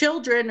his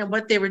children and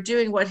what they were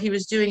doing, what he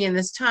was doing in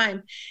this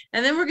time.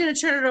 And then we're going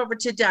to turn it over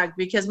to Doug,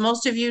 because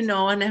most of you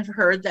know and have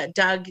heard that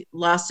Doug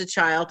lost a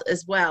child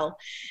as well.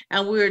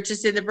 And we were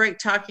just in the break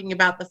talking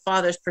about the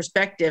father's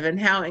perspective and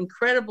how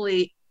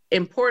incredibly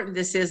important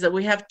this is that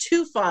we have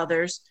two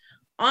fathers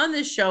on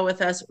this show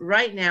with us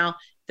right now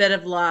that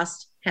have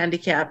lost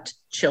handicapped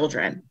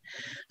children.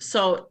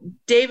 So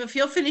Dave, if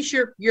you'll finish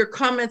your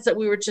comments that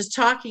we were just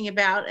talking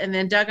about, and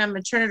then Doug, I'm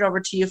going to turn it over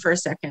to you for a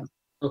second.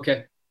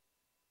 Okay.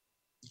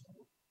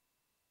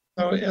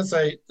 So as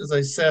I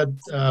said,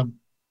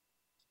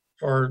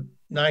 for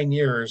 9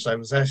 years, I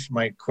was asking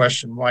my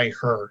question, why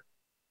her?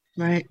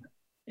 Right.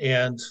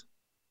 And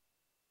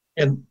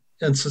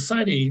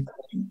society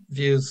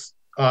views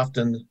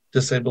often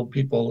disabled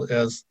people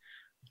as,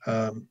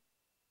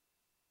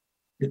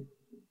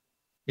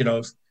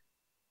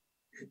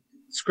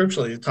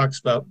 scripturally, it talks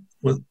about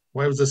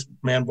why was this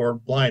man born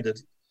blind? Did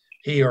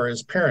he or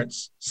his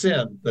parents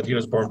sin that he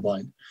was born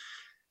blind?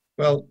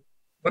 Well,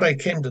 what I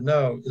came to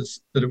know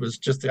is that it was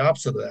just the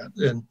opposite of that.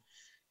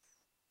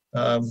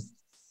 And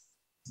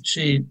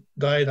she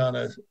died on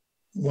a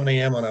 1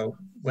 a.m. on a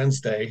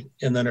Wednesday,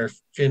 and then her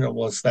funeral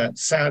was that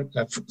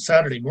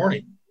Saturday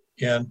morning.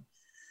 And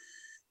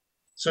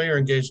so you're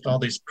engaged in all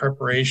these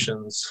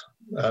preparations,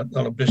 on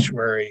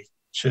obituary,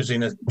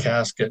 choosing a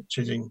casket,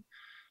 choosing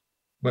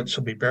what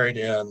she'll be buried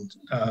in,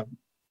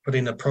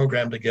 putting a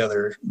program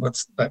together.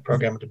 What's that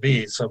program to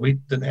be? So we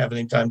didn't have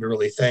any time to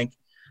really think.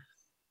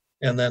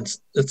 And then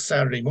it's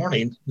Saturday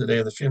morning, the day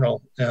of the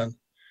funeral, and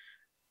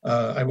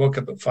I woke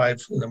up at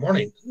 5 a.m,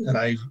 and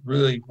I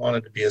really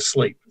wanted to be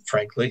asleep,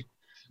 frankly.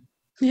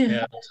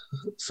 Yeah. And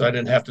so I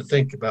didn't have to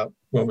think about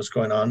what was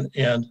going on.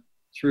 And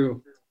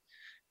true.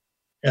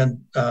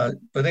 And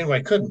but anyway,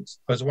 I couldn't.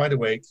 I was wide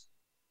awake.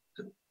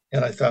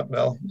 And I thought,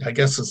 well, I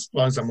guess as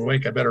long as I'm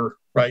awake, I better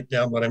write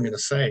down what I'm going to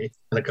say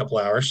in a couple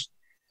hours.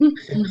 So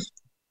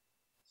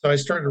I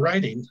started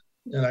writing,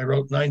 and I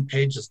wrote 9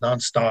 pages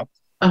nonstop.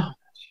 Oh,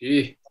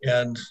 gee.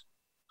 And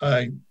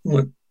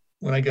when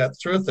I got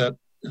through with it,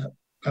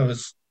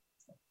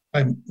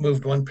 I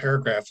moved 1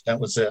 paragraph. That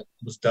was it.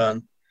 It was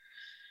done.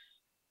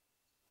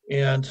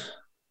 And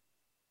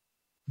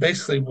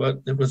basically,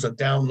 it was a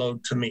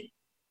download to me.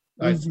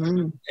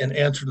 An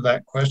answer to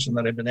that question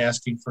that I've been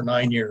asking for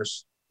 9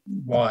 years.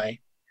 Why?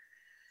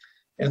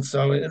 And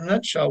so in a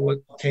nutshell, what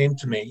came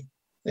to me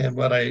and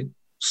what I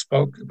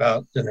spoke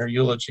about in her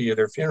eulogy at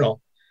her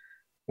funeral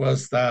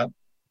was that,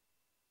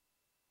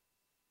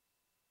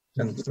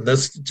 and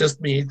this is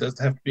just me,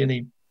 doesn't have to be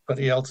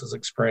anybody else's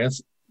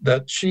experience,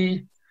 that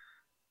she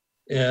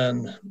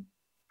in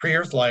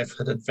pre-earth life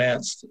had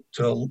advanced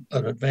to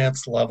an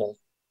advanced level.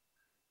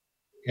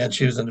 And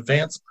she was an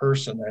advanced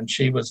person, and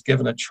she was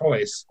given a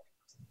choice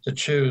to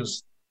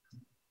choose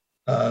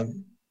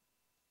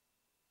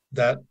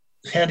that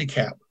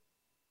handicap.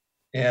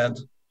 And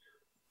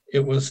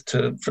it was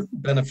to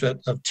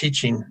benefit of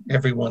teaching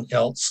everyone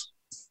else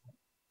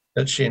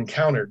that she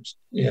encountered.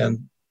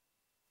 And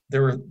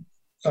there were,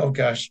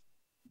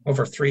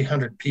 over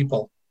 300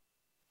 people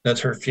at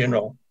her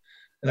funeral.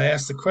 And I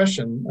asked the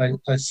question,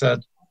 I said,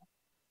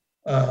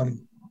 I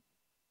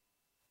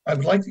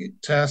would like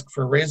to ask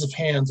for a raise of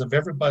hands of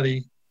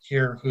everybody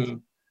here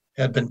who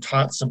had been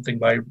taught something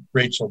by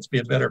Rachel to be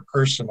a better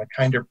person, a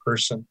kinder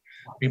person,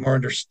 be more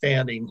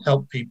understanding,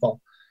 help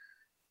people.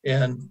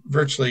 And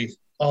virtually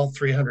all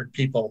 300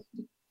 people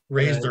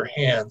raised their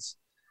hands.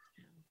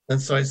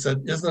 And so I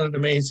said, isn't it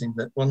amazing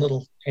that one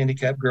little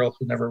handicapped girl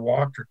who never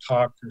walked or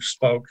talked or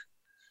spoke,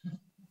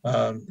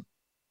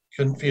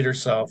 couldn't feed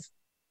herself,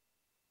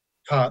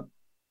 taught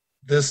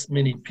this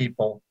many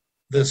people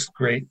this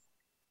great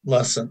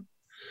lesson.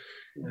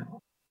 Yeah.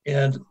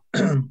 And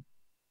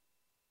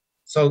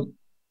so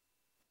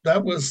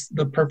that was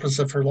the purpose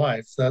of her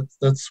life.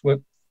 That's what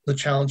the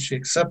challenge she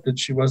accepted.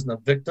 She wasn't a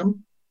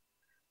victim.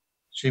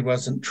 She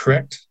wasn't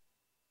tricked.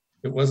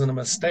 it wasn't a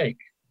mistake.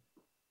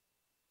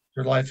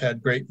 Her life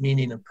had great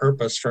meaning and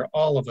purpose for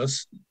all of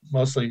us,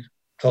 mostly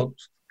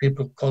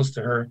people close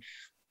to her,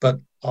 but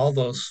all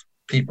those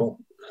people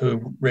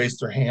who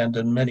raised their hand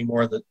and many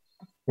more that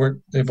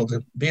weren't able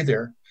to be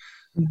there.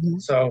 Mm-hmm.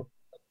 So,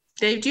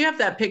 Dave, do you have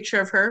that picture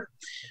of her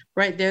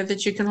right there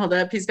that you can hold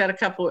up? He's got a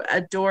couple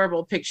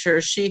adorable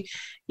pictures. She,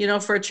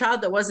 for a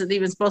child that wasn't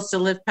even supposed to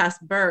live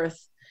past birth,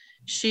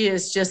 she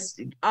has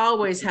just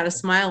always had a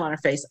smile on her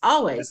face,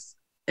 always,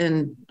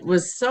 and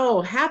was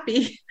so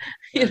happy,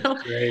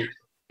 Great.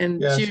 And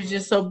yes. She was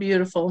just so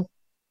beautiful.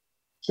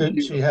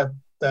 She had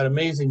that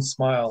amazing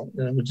smile,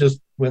 and it just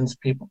win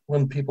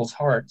people's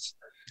hearts.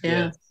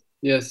 Yeah.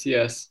 Yes.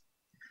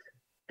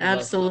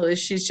 Absolutely.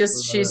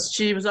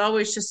 She was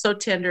always just so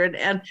tender.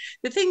 And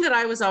the thing that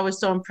I was always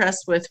so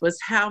impressed with was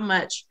how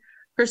much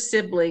her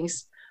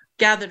siblings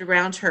gathered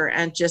around her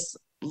and just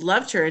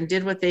loved her and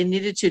did what they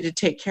needed to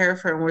take care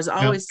of her. And was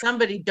always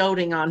somebody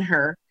doting on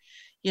her,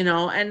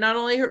 and not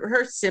only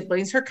her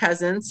siblings, her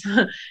cousins,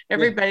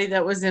 everybody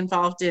that was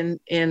involved in,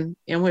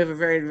 we have a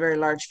very, very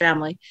large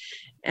family.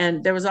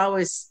 And it was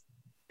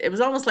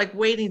almost like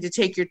waiting to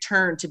take your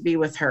turn to be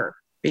with her,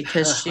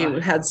 because she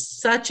had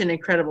such an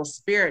incredible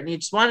spirit and you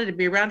just wanted to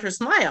be around her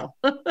smile.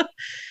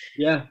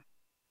 Yeah,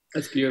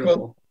 that's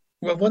beautiful.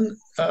 Well,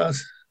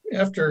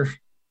 after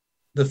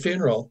the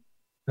funeral,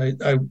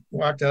 I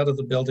walked out of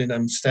the building.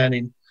 I'm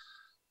standing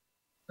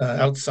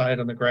outside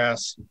on the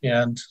grass,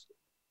 and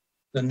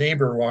the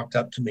neighbor walked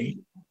up to me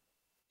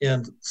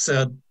and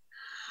said,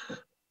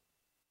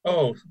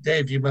 "Oh,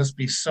 Dave, you must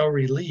be so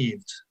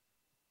relieved."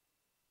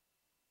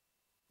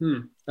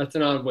 That's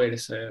an odd way to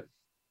say it.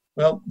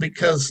 Well,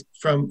 because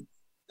from,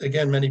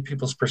 again, many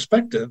people's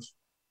perspective,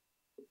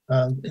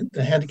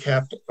 the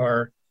handicapped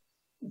are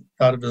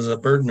thought of as a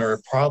burden or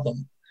a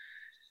problem.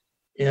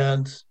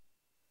 And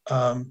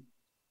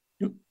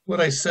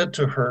what I said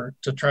to her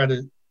to try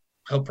to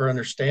help her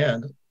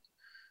understand,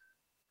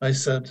 I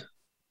said,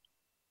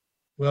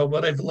 well,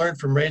 what I've learned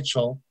from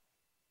Rachel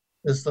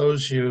is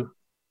those you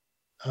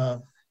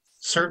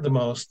serve the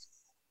most,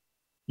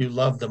 you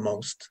love the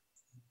most.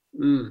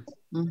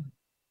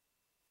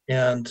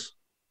 And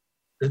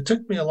it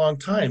took me a long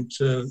time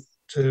to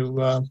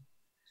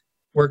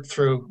work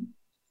through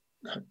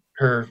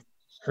her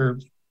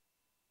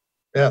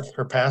death,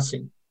 her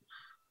passing.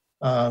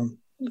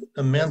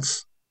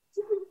 Immense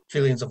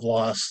feelings of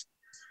loss.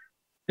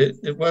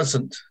 It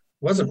wasn't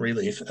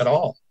relief at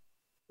all.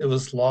 It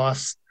was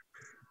loss.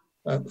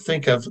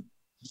 Think of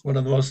one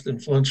of the most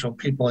influential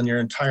people in your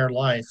entire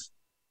life,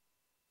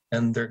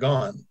 and they're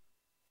gone.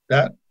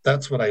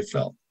 That's what I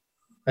felt.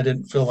 I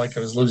didn't feel like I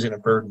was losing a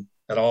burden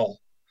at all.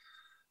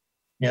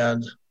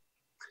 And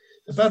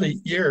about a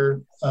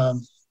year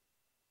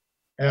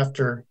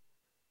after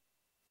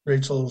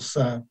Rachel's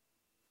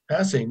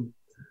passing,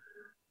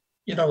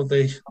 they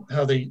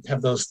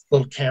have those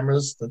little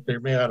cameras that they're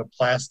made out of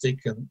plastic,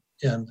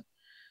 and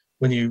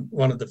when you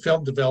wanted the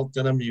film developed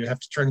in them, you have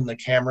to turn in the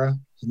camera,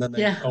 and then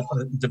they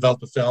open it and develop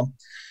the film.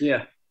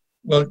 Yeah.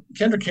 Well,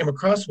 Kendra came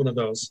across one of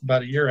those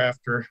about a year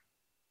after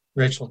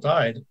Rachel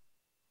died,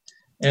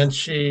 and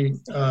she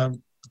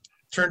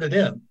turned it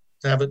in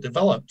to have it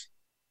developed.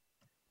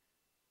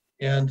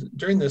 And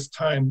during this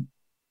time,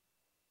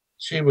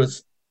 she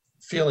was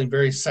feeling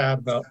very sad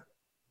about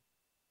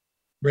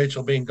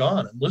Rachel being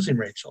gone and losing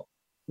Rachel.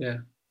 Yeah.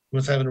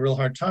 Was having a real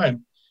hard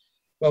time.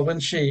 Well,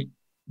 when she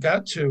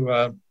got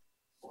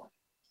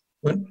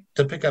went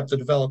to pick up the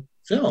developed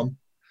film,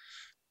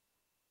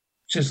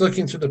 she's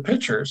looking through the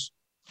pictures,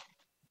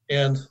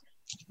 and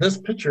this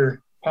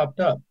picture popped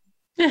up.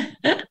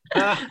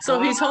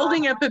 So he's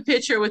holding up a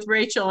picture with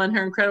Rachel and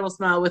her incredible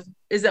smile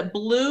is it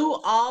blue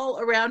all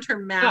around her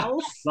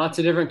mouth? Lots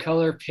of different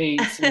color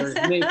paints or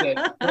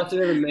makeup. Lots of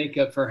different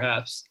makeup,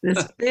 perhaps.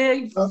 This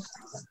big,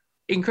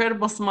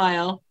 incredible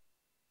smile.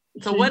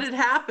 So what had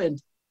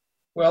happened?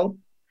 Well,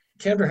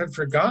 Kendra had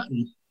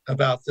forgotten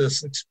about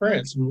this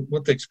experience. And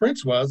what the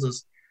experience was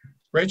is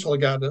Rachel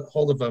had got a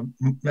hold of a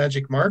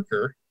magic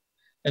marker,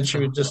 and she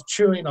was just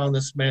chewing on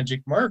this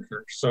magic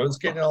marker. So it's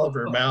getting all over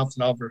her mouth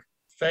and all over her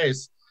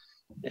face.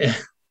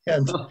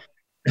 And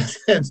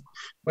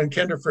when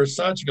Kendra first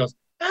saw it, she goes,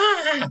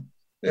 "Ah!"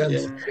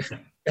 And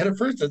at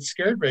first it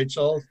scared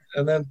Rachel,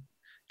 and then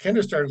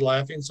Kendra started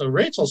laughing, so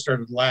Rachel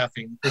started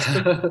laughing.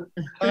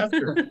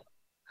 Laughter.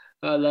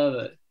 I love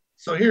it.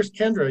 So here's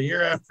Kendra, a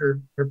year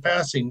after her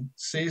passing,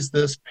 sees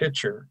this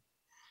picture,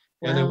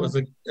 and it was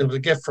a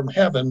gift from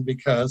heaven,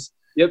 because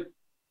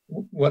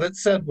what it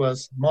said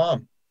was,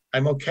 "Mom,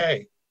 I'm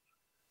okay.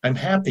 I'm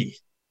happy.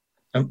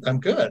 I'm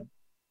good.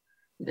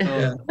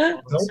 And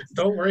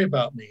don't worry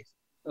about me."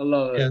 I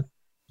love it. And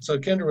so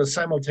Kendra was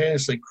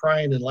simultaneously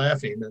crying and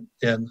laughing,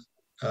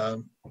 but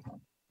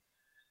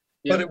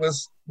it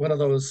was one of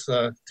those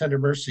tender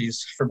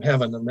mercies from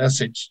heaven, a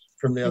message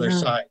from the other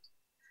side.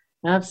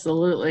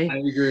 Absolutely. I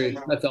agree.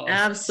 That's awesome.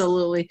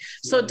 Absolutely.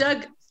 So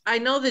Doug, I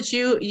know that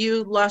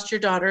you lost your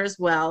daughter as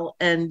well,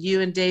 and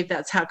you and Dave,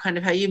 that's how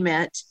you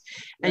met,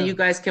 and you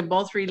guys can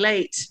both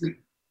relate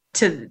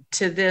to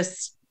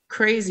this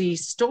crazy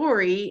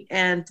story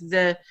and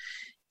the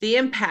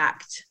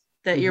impact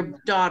that your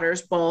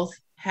daughters both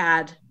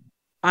had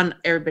on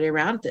everybody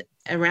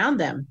around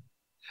them.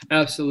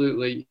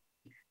 Absolutely.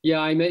 Yeah,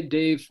 I met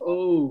Dave,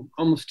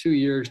 almost 2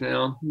 years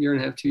now, year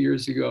and a half, 2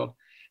 years ago.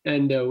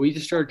 And we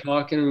just started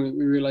talking, and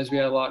we realized we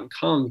had a lot in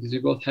common because we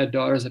both had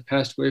daughters that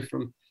passed away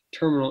from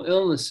terminal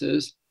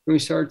illnesses. And we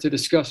started to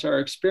discuss our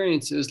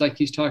experiences like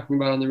he's talking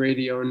about on the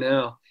radio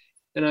now.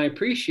 And I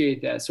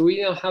appreciate that. So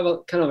we now have a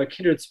kind of a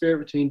kindred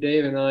spirit between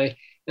Dave and I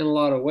in a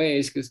lot of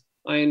ways, because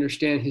I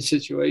understand his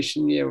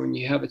situation. Yeah, when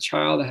you have a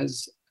child that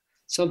has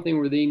something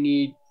where they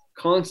need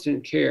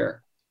constant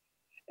care,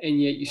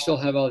 and yet you still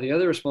have all the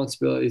other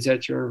responsibilities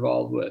that you're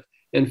involved with.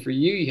 And for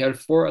you, you had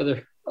 4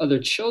 other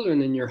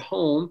children in your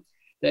home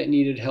that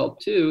needed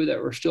help too,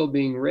 that were still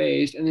being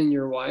raised. And then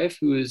your wife,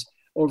 who is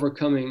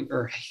overcoming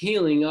or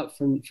healing up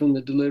from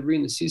the delivery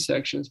and the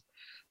C-sections.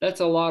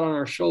 That's a lot on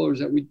our shoulders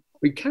that we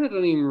kind of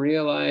don't even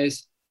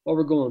realize while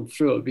we're going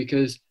through it,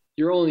 because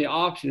your only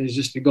option is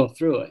just to go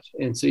through it.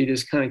 And so you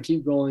just kind of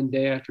keep going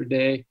day after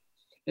day.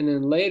 And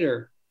then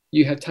later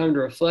you have time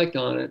to reflect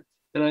on it.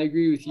 And I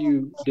agree with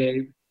you,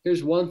 Dave.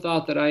 Here's one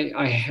thought that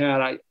I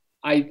had.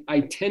 I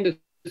tend to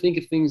think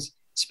of things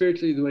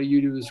spiritually the way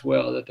you do as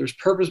well, that there's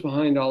purpose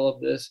behind all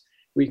of this.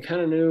 We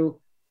kind of knew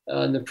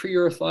in the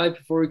pre-earth life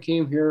before we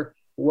came here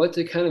what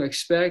to kind of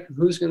expect,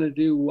 who's going to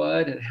do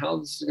what, and how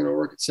this is going to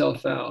work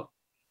itself out.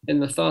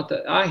 And the thought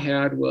that I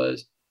had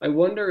was, I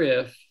wonder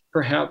if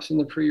perhaps in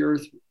the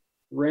pre-earth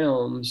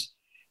realms,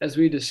 as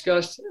we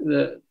discussed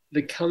the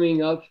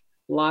coming up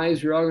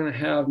lives we're all going to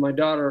have, my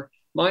daughter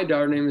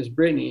name is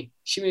Brittany,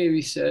 she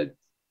maybe said,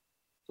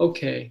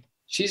 okay,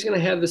 she's going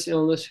to have this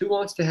illness. Who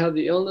wants to have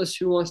the illness?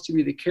 Who wants to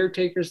be the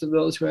caretakers of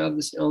those who have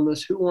this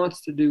illness? Who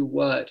wants to do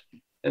what?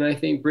 And I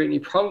think Brittany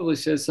probably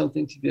said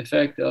something to the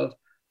effect of,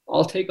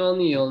 I'll take on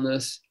the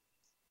illness.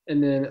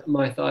 And then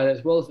my thought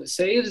is, well, if it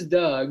saves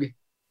Doug,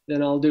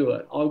 then I'll do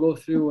it. I'll go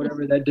through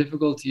whatever that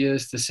difficulty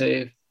is to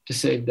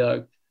save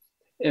Doug.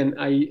 And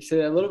I say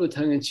that a little bit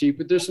tongue in cheek,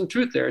 but there's some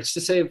truth there. It's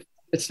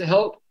to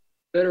help,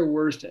 better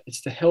words,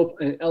 it's to help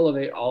and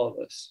elevate all of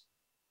us.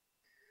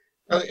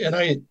 And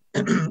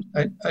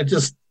I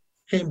just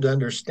came to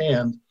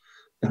understand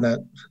in that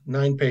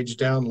 9-page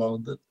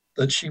download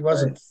that she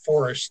wasn't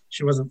forced.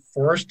 She wasn't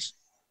forced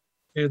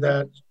to do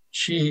that.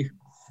 She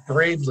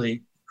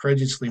bravely,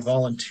 courageously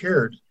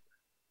volunteered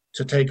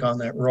to take on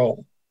that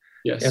role.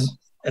 Yes.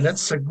 And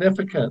it's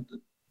significant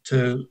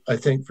to, I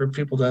think, for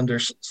people to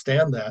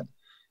understand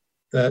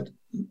that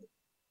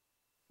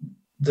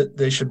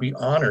they should be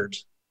honored.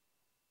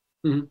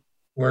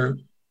 Mm-hmm.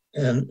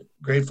 And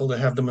grateful to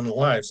have them in their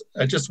lives.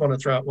 I just want to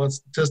throw out one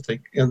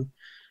statistic. In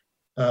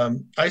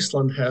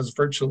Iceland has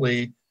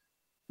virtually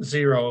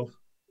 0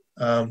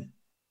 Down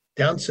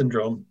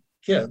syndrome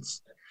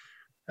kids.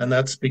 And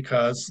that's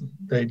because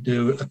they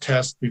do a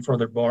test before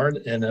they're born.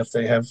 And if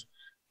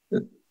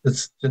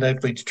it's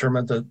genetically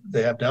determined that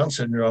they have Down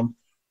syndrome,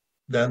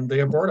 then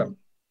they abort them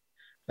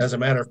as a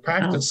matter of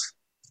practice.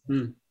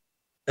 Oh.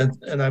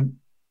 And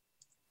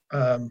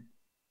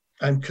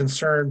I'm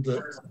concerned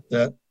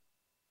that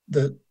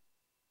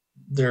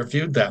they're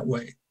viewed that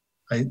way.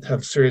 I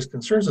have serious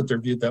concerns that they're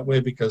viewed that way,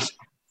 because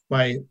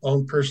my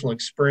own personal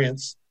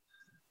experience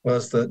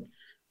was that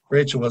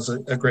Rachel was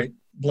a great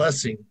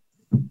blessing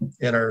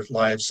in our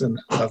lives and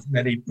of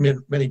many,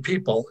 many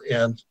people.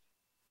 And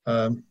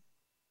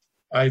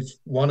I've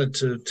wanted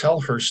to tell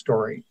her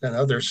story and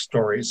other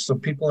stories so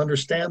people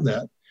understand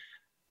that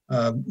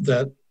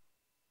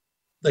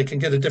they can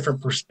get a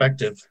different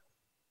perspective,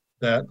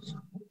 that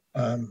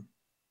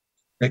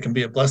they can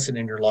be a blessing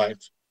in your life.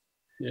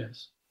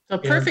 Yes. A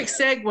perfect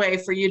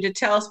segue for you to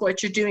tell us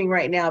what you're doing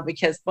right now,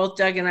 because both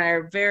Doug and I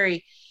are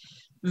very,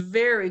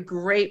 very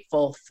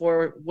grateful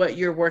for what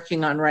you're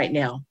working on right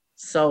now.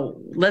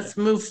 So let's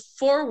move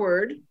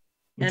forward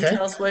and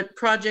tell us what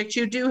projects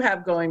you do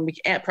have going.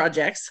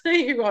 Projects.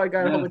 You've all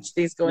got a whole bunch of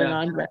things going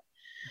on. But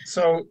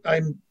so I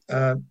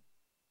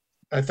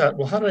thought,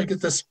 well, how do I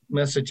get this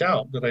message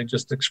out that I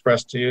just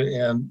expressed to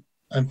you? And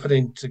I'm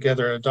putting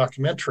together a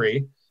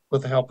documentary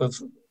with the help of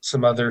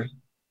some other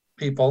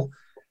people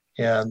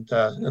and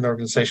an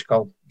organization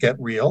called Get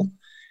Real.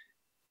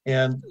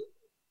 And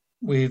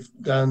we've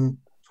done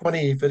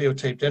 20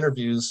 videotaped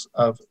interviews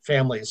of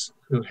families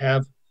who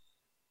have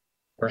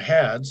or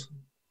had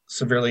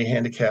severely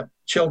handicapped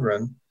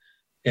children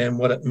and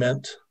what it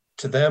meant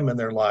to them in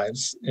their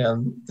lives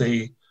and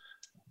the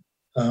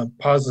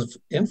positive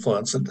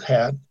influence it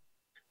had.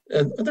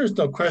 And there's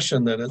no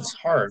question that it's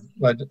hard.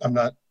 I'm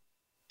not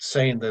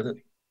saying that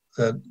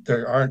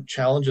there aren't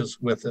challenges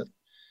with it,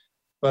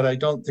 but I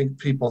don't think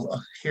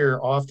people hear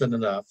often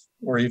enough,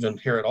 or even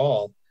hear at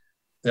all,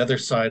 the other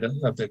side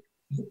of the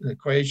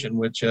equation,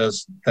 which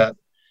is that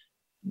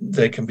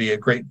they can be a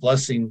great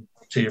blessing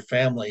to your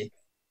family,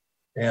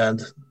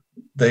 and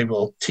they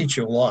will teach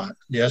you a lot.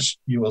 Yes,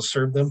 you will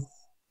serve them,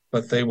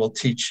 but they will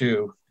teach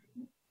you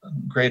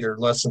greater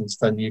lessons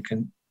than you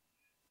can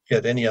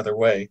get any other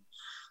way.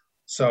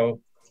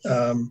 So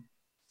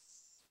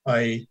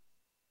I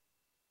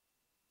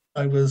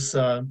was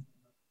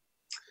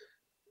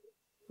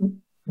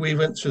we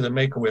went through the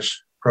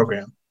Make-A-Wish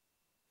program.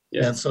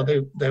 Yes. And so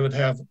they would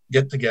have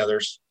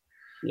get-togethers.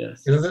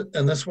 Yes.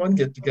 And this one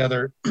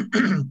get-together,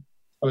 I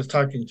was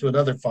talking to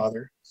another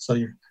father. So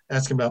you're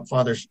asking about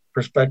father's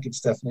perspective,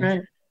 Stephanie.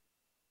 Right.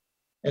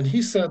 And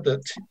he said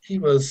that he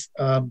was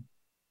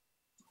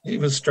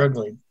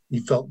struggling. He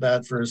felt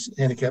bad for his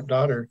handicapped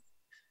daughter.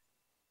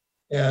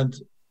 And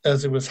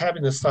as he was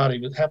having this thought, he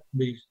would happen to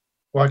be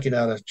walking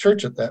out of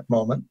church at that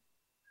moment.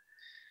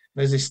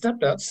 And as he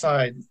stepped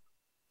outside,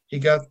 he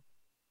got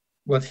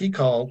what he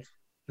called,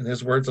 in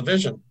his words, a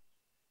vision.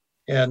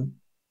 And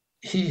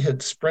he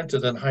had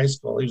sprinted in high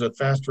school. He was a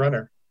fast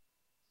runner.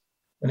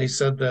 And he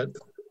said that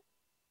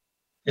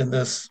in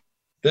this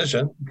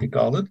vision, he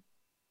called it,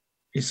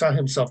 he saw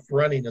himself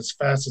running as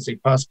fast as he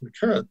possibly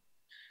could.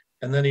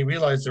 And then he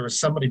realized there was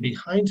somebody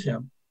behind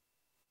him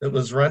that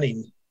was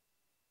running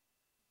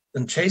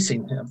and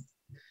chasing him.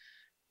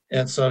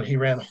 And so he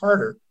ran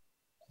harder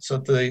so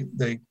that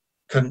they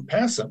couldn't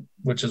pass him,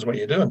 which is what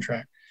you do in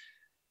track.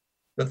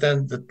 But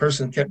then the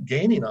person kept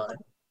gaining on him.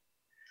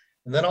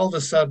 And then all of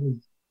a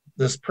sudden,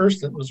 this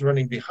person that was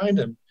running behind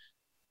him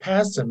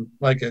passed him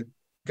like a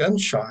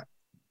gunshot.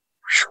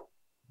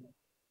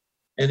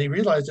 And he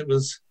realized it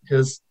was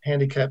his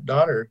handicapped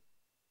daughter.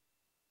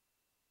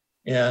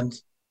 And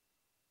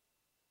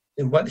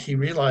what he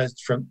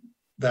realized from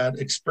that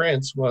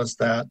experience was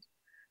that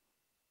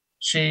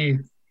she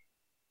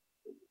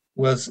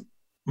was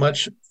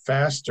much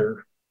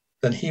faster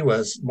than he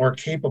was, more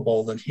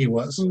capable than he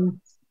was,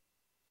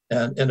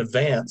 and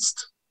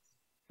advanced.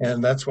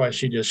 And that's why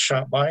she just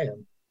shot by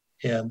him.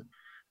 And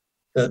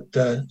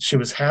that she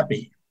was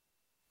happy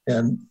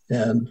and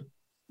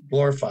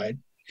glorified.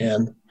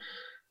 And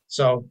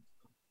so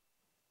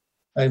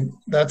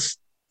that's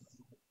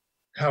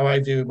how I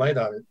view my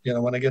daughter. You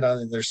know, when I get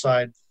on their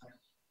side,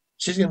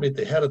 she's going to be at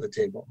the head of the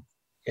table.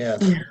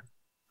 And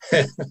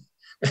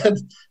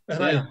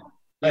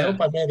I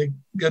hope I made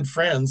good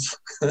friends.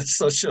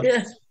 So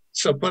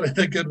she'll put in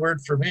a good word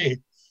for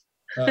me.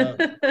 I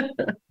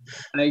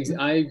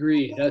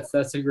agree.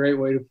 That's a great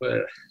way to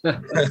put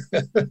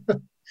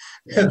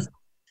it.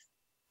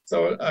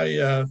 So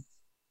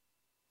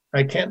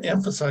I can't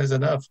emphasize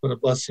enough what a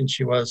blessing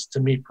she was to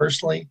me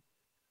personally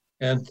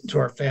and to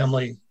our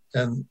family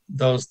and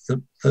those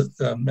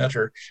that met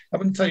her. I'm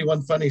going to tell you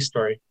one funny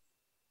story.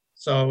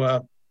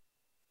 So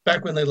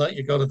back when they let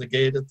you go to the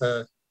gate at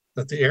the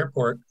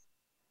airport,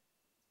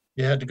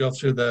 you had to go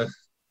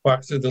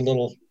walk through the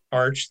little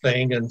arch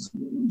thing and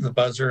the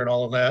buzzer and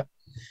all of that.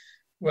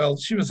 Well,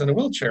 she was in a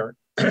wheelchair,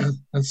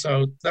 and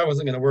so that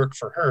wasn't going to work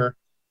for her.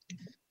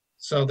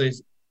 So they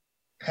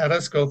had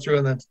us go through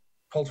and then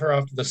pulled her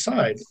off to the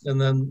side.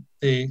 And then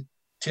the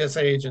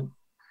TSA agent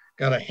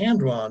got a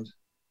hand wand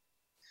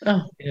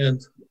and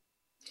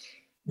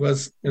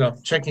was,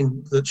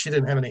 checking that she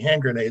didn't have any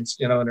hand grenades,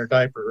 in her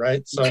diaper,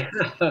 right? So,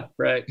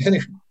 right.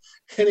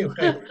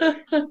 Anyway,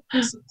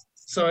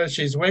 so as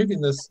she's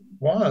waving this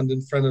wand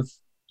in front of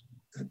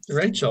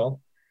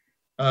Rachel,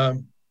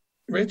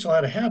 Rachel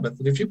had a habit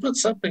that if you put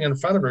something in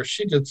front of her,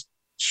 she'd just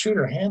shoot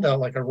her hand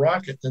out like a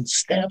rocket and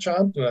snatch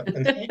onto it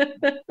and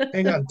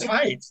hang on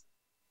tight.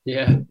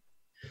 Yeah.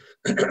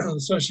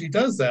 So she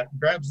does that,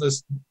 grabs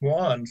this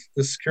wand,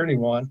 this security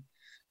wand,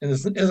 and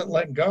isn't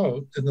letting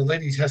go. And the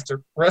lady has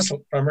to wrestle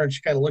it from her, and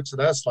she kind of looks at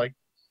us like,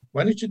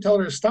 why didn't you tell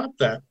her to stop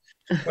that?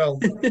 Well,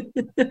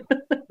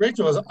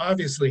 Rachel was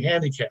obviously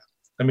handicapped.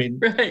 I mean,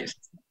 right.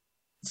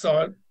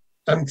 So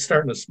I'm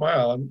starting to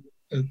smile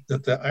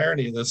at the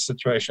irony of this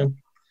situation.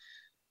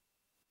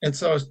 And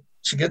so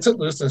she gets it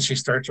loose and she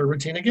starts her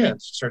routine again.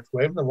 She starts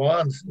waving the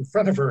wand in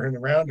front of her and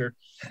around her.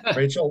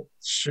 Rachel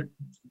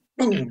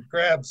boom,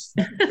 grabs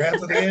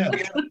it again.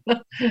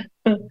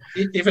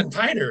 Even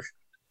tighter.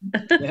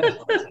 Yeah.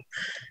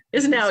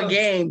 It's now a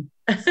game.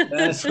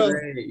 That's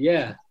great.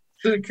 Yeah.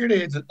 The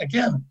security agent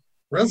again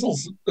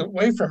wrestles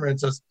away from her and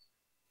says,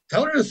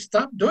 tell her to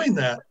stop doing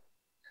that.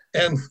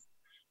 And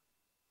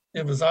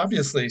it was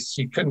obviously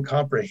she couldn't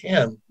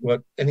comprehend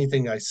what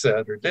anything I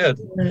said or did.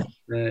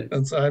 Right.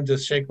 And so I'm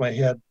just shaking my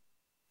head.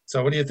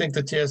 So what do you think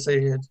the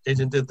TSA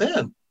agent did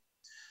then?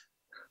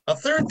 A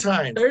third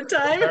time. Third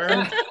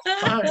time?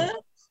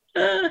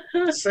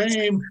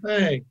 Same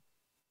thing.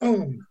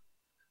 Boom.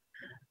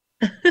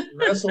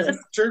 Wrestle,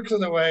 jerks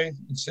it away,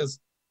 and says,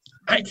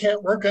 I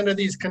can't work under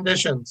these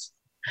conditions.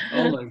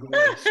 Oh my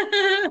gosh.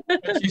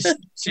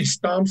 She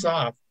stomps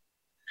off.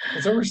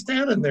 And so we're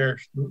standing there.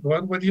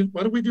 What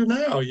do we do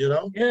now?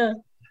 Yeah.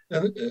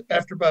 And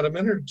after about a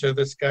minute or two,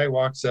 this guy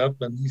walks up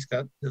and he's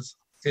got his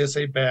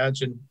TSA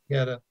badge and he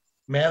had a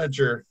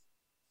manager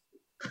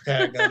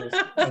tag on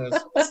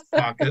his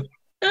pocket.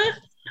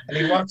 And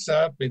he walks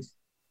up and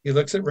he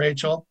looks at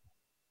Rachel,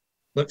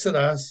 looks at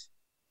us,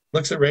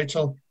 looks at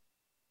Rachel,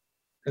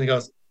 and he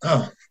goes,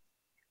 "Oh,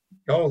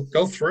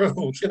 go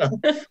through."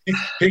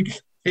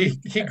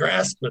 He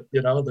grasped it.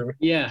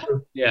 Yeah.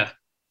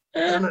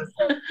 And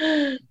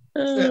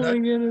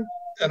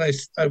I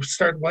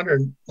started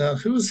wondering, now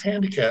who's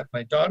handicapped,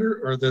 my daughter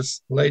or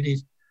this lady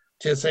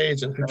TSA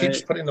agent who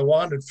keeps putting the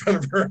wand in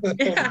front of her.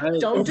 Yeah,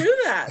 don't do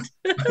that.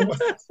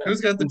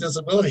 Who's got the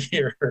disability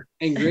here?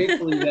 And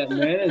gratefully, that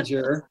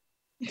manager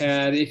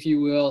had, if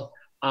you will,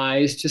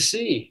 eyes to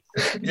see.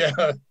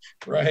 Yeah,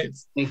 right.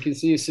 And can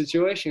see a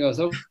situation. Goes,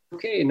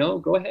 okay, no,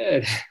 go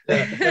ahead.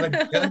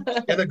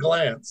 Yeah, in a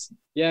glance.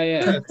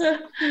 Yeah.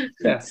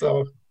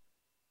 So,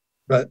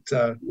 but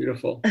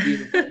beautiful.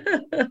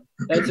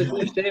 That's a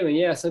true statement.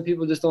 Yeah, some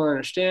people just don't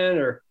understand,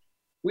 or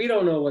we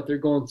don't know what they're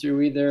going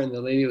through either. And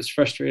the lady was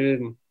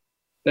frustrated, and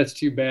that's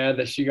too bad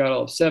that she got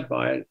all upset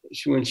by it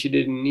when she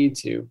didn't need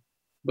to.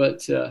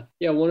 But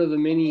one of the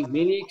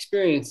many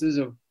experiences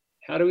of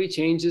how do we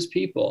change as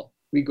people?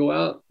 We go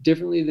out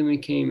differently than we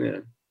came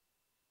in.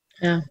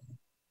 Yeah.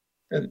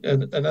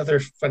 And another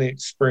funny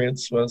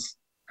experience was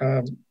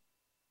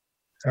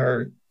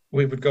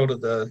we would go to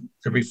the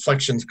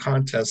reflections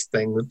contest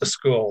thing with the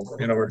school,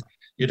 where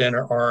you'd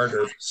enter art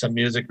or some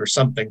music or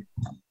something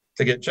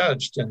to get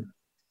judged.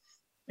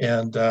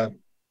 And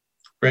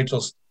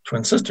Rachel's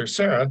twin sister,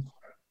 Sarah,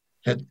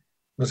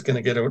 was going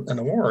to get an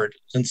award.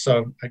 And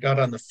so I got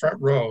on the front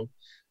row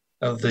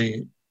of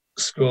the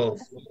school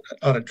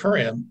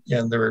auditorium,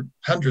 and there were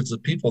hundreds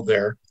of people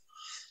there.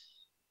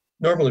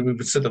 Normally we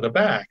would sit at the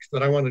back,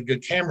 but I wanted a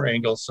good camera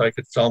angle so I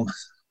could film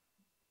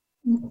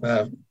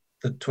the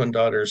twin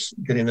daughters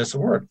getting this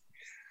award.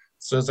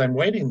 So as I'm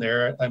waiting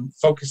there, I'm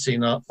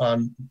focusing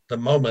on the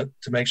moment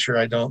to make sure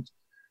I don't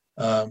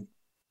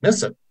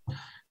miss it.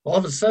 All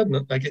of a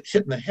sudden, I get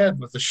hit in the head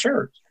with a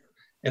shirt,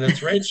 and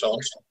it's Rachel.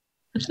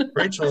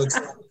 Rachel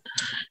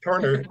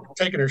had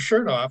taken her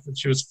shirt off, and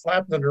she was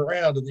flapping it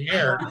around in the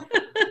air.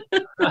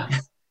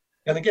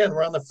 And again,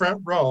 we're on the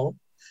front row.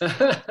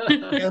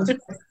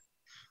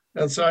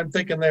 And so I'm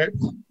thinking there,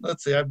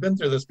 let's see, I've been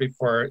through this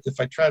before. If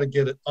I try to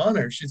get it on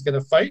her, she's going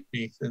to fight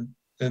me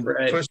and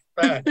push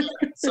back.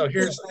 So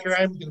here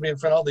I'm going to be in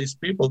front of all these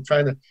people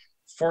trying to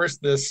force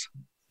this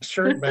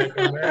shirt back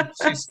on her.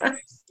 She's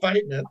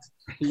fighting it.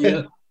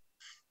 Yeah.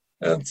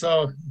 And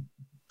so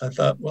I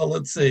thought, well,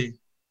 let's see.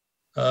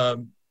 What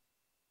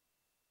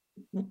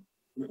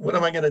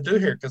am I going to do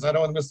here? Because I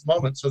don't want to miss the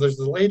moment. So there's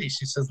the lady.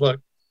 She says, look,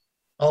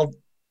 I'll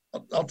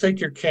take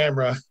your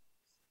camera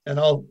and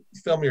I'll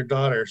film your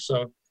daughter.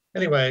 So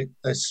anyway,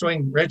 I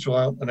swing Rachel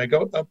out and I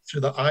go up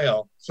through the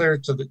aisle, clear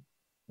to the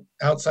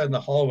outside in the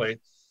hallway,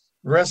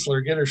 wrestle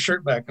her, get her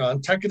shirt back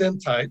on, tuck it in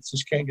tight so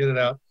she can't get it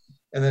out,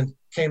 and then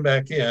came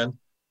back in.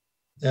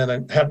 And I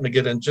happened to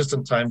get in just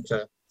in time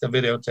to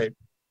videotape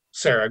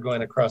Sarah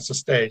going across the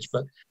stage.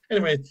 But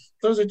anyway,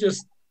 those are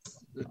just,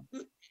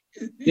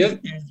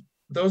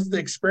 those are the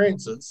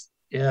experiences,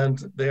 and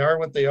they are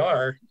what they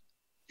are.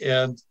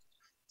 And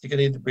you can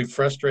either be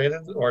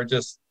frustrated or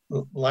just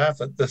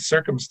laugh at the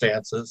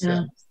circumstances.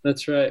 Yeah.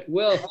 That's right.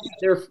 Well,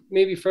 they're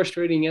maybe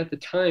frustrating at the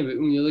time, but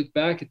when you look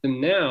back at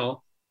them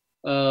now,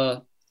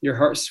 your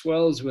heart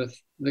swells with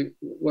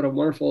what a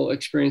wonderful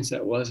experience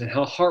that was and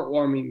how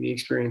heartwarming the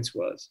experience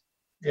was.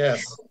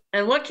 Yes.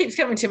 And what keeps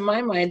coming to my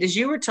mind is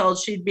you were told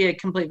she'd be a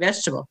complete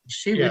vegetable.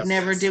 She would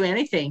never do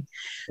anything.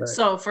 Right.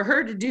 So for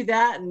her to do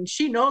that, and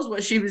she knows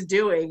what she was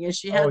doing, and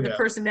she had the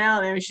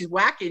personality. I mean, she's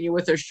whacking you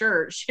with her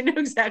shirt. She knew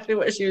exactly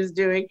what she was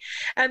doing.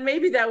 And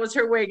maybe that was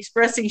her way of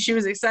expressing she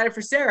was excited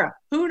for Sarah.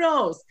 Who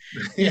knows?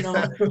 You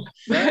know.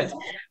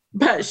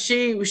 But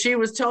she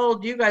was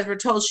told, you guys were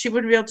told she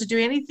wouldn't be able to do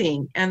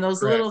anything. And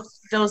those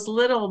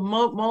little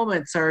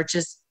moments are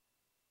just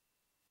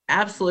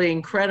absolutely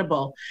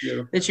incredible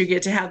that you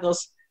get to have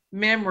those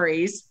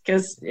memories,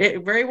 because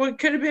it very well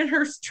could have been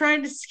her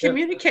trying to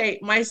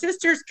communicate. My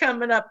sister's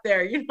coming up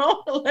there,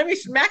 let me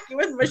smack you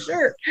with my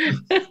shirt.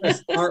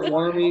 It's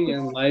heartwarming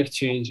and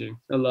life-changing.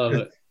 I love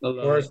it.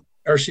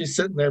 Or she's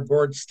sitting there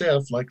bored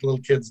stiff like little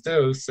kids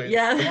do. Saying,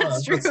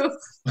 that's true.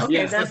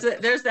 Okay, that's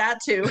it. There's that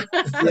too.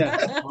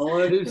 I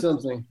want to do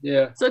something.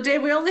 Yeah. So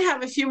Dave, we only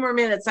have a few more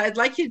minutes. I'd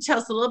like you to tell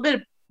us a little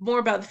bit more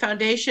about the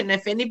foundation.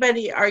 If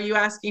anybody, are you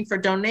asking for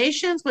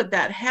donations? Would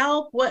that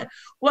help?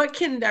 What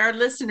can our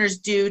listeners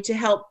do to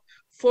help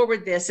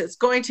forward this? It's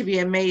going to be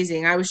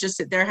amazing. I was just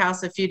at their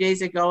house a few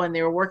days ago and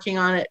they were working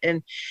on it,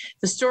 and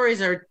the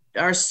stories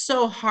are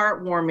so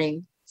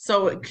heartwarming.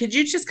 So could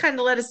you just kind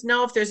of let us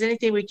know if there's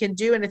anything we can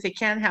do, and if they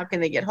can, how can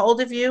they get hold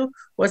of you?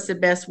 What's the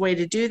best way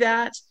to do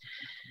that?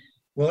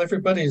 Well,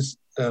 everybody's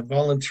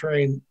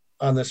volunteering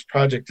on this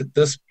project at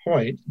this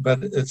point, but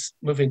it's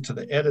moving to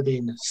the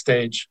editing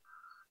stage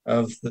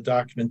of the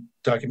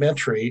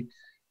documentary,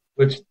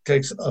 which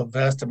takes a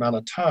vast amount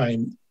of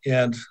time.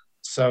 And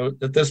so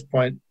at this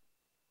point,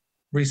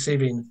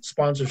 receiving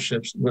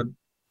sponsorships would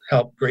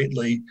help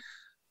greatly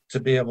to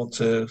be able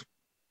to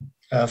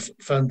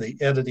fund the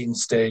editing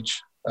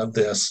stage of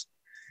this.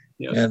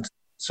 Yeah. And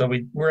so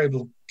we were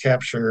able to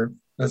capture,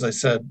 as I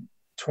said,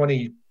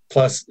 20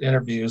 plus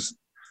interviews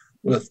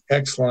with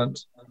excellent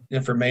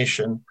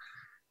information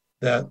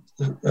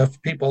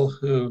of people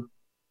who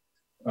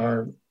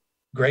are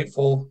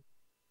grateful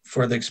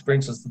for the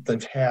experiences that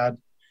they've had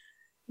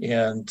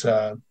and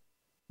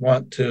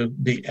want to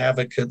be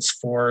advocates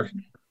for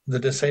the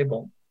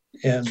disabled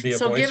and be a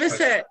voice.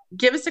 So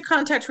give us a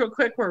contact real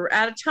quick. We're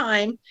out of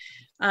time.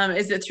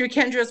 Is it through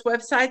Kendra's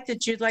website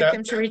that you'd like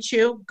them to reach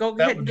you? Go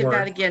ahead and get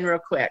that again real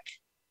quick.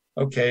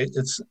 Okay,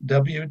 it's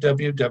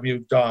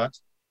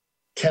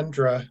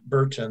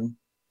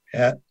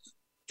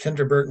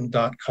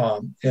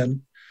www.kendraburton@kendraburton.com.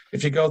 And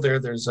if you go there,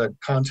 there's a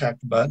contact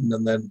button,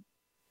 and then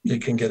you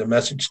can get a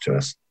message to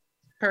us.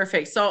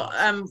 Perfect. So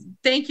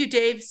thank you,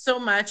 Dave, so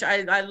much.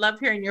 I love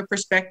hearing your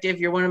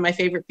perspective. You're one of my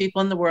favorite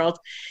people in the world,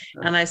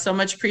 and I so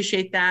much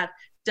appreciate that.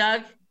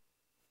 Doug,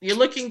 you're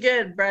looking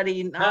good,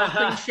 buddy. All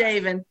clean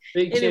shaven.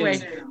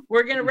 Anyway,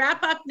 we're going to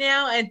wrap up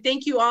now, and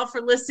thank you all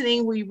for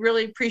listening. We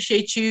really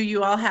appreciate you.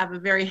 You all have a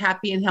very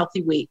happy and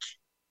healthy week.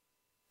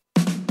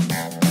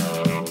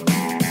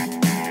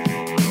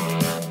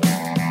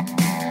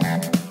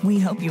 We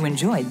hope you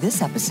enjoyed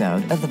this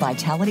episode of the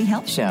Vitality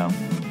Health Show.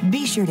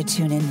 Be sure to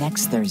tune in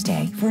next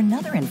Thursday for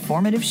another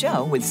informative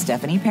show with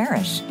Stephanie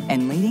Parrish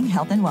and leading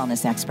health and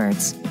wellness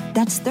experts.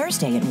 That's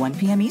Thursday at 1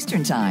 p.m.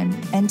 Eastern Time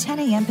and 10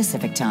 a.m.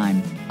 Pacific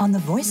Time on the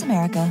Voice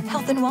America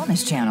Health and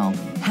Wellness Channel.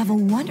 Have a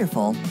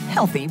wonderful,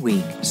 healthy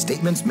week.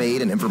 Statements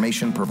made and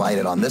information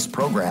provided on this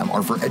program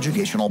are for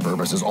educational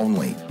purposes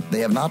only. They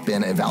have not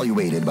been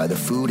evaluated by the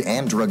Food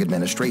and Drug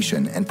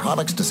Administration, and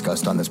products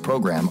discussed on this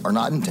program are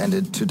not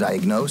intended to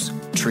diagnose,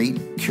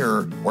 treat,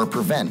 cure, or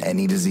prevent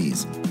any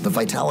disease. The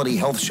Vitality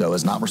Health Show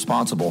is not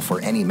responsible for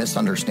any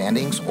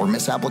misunderstandings or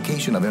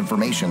misapplication of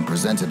information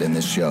presented in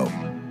this show.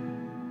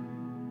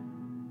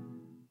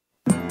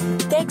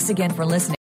 Thanks again for listening.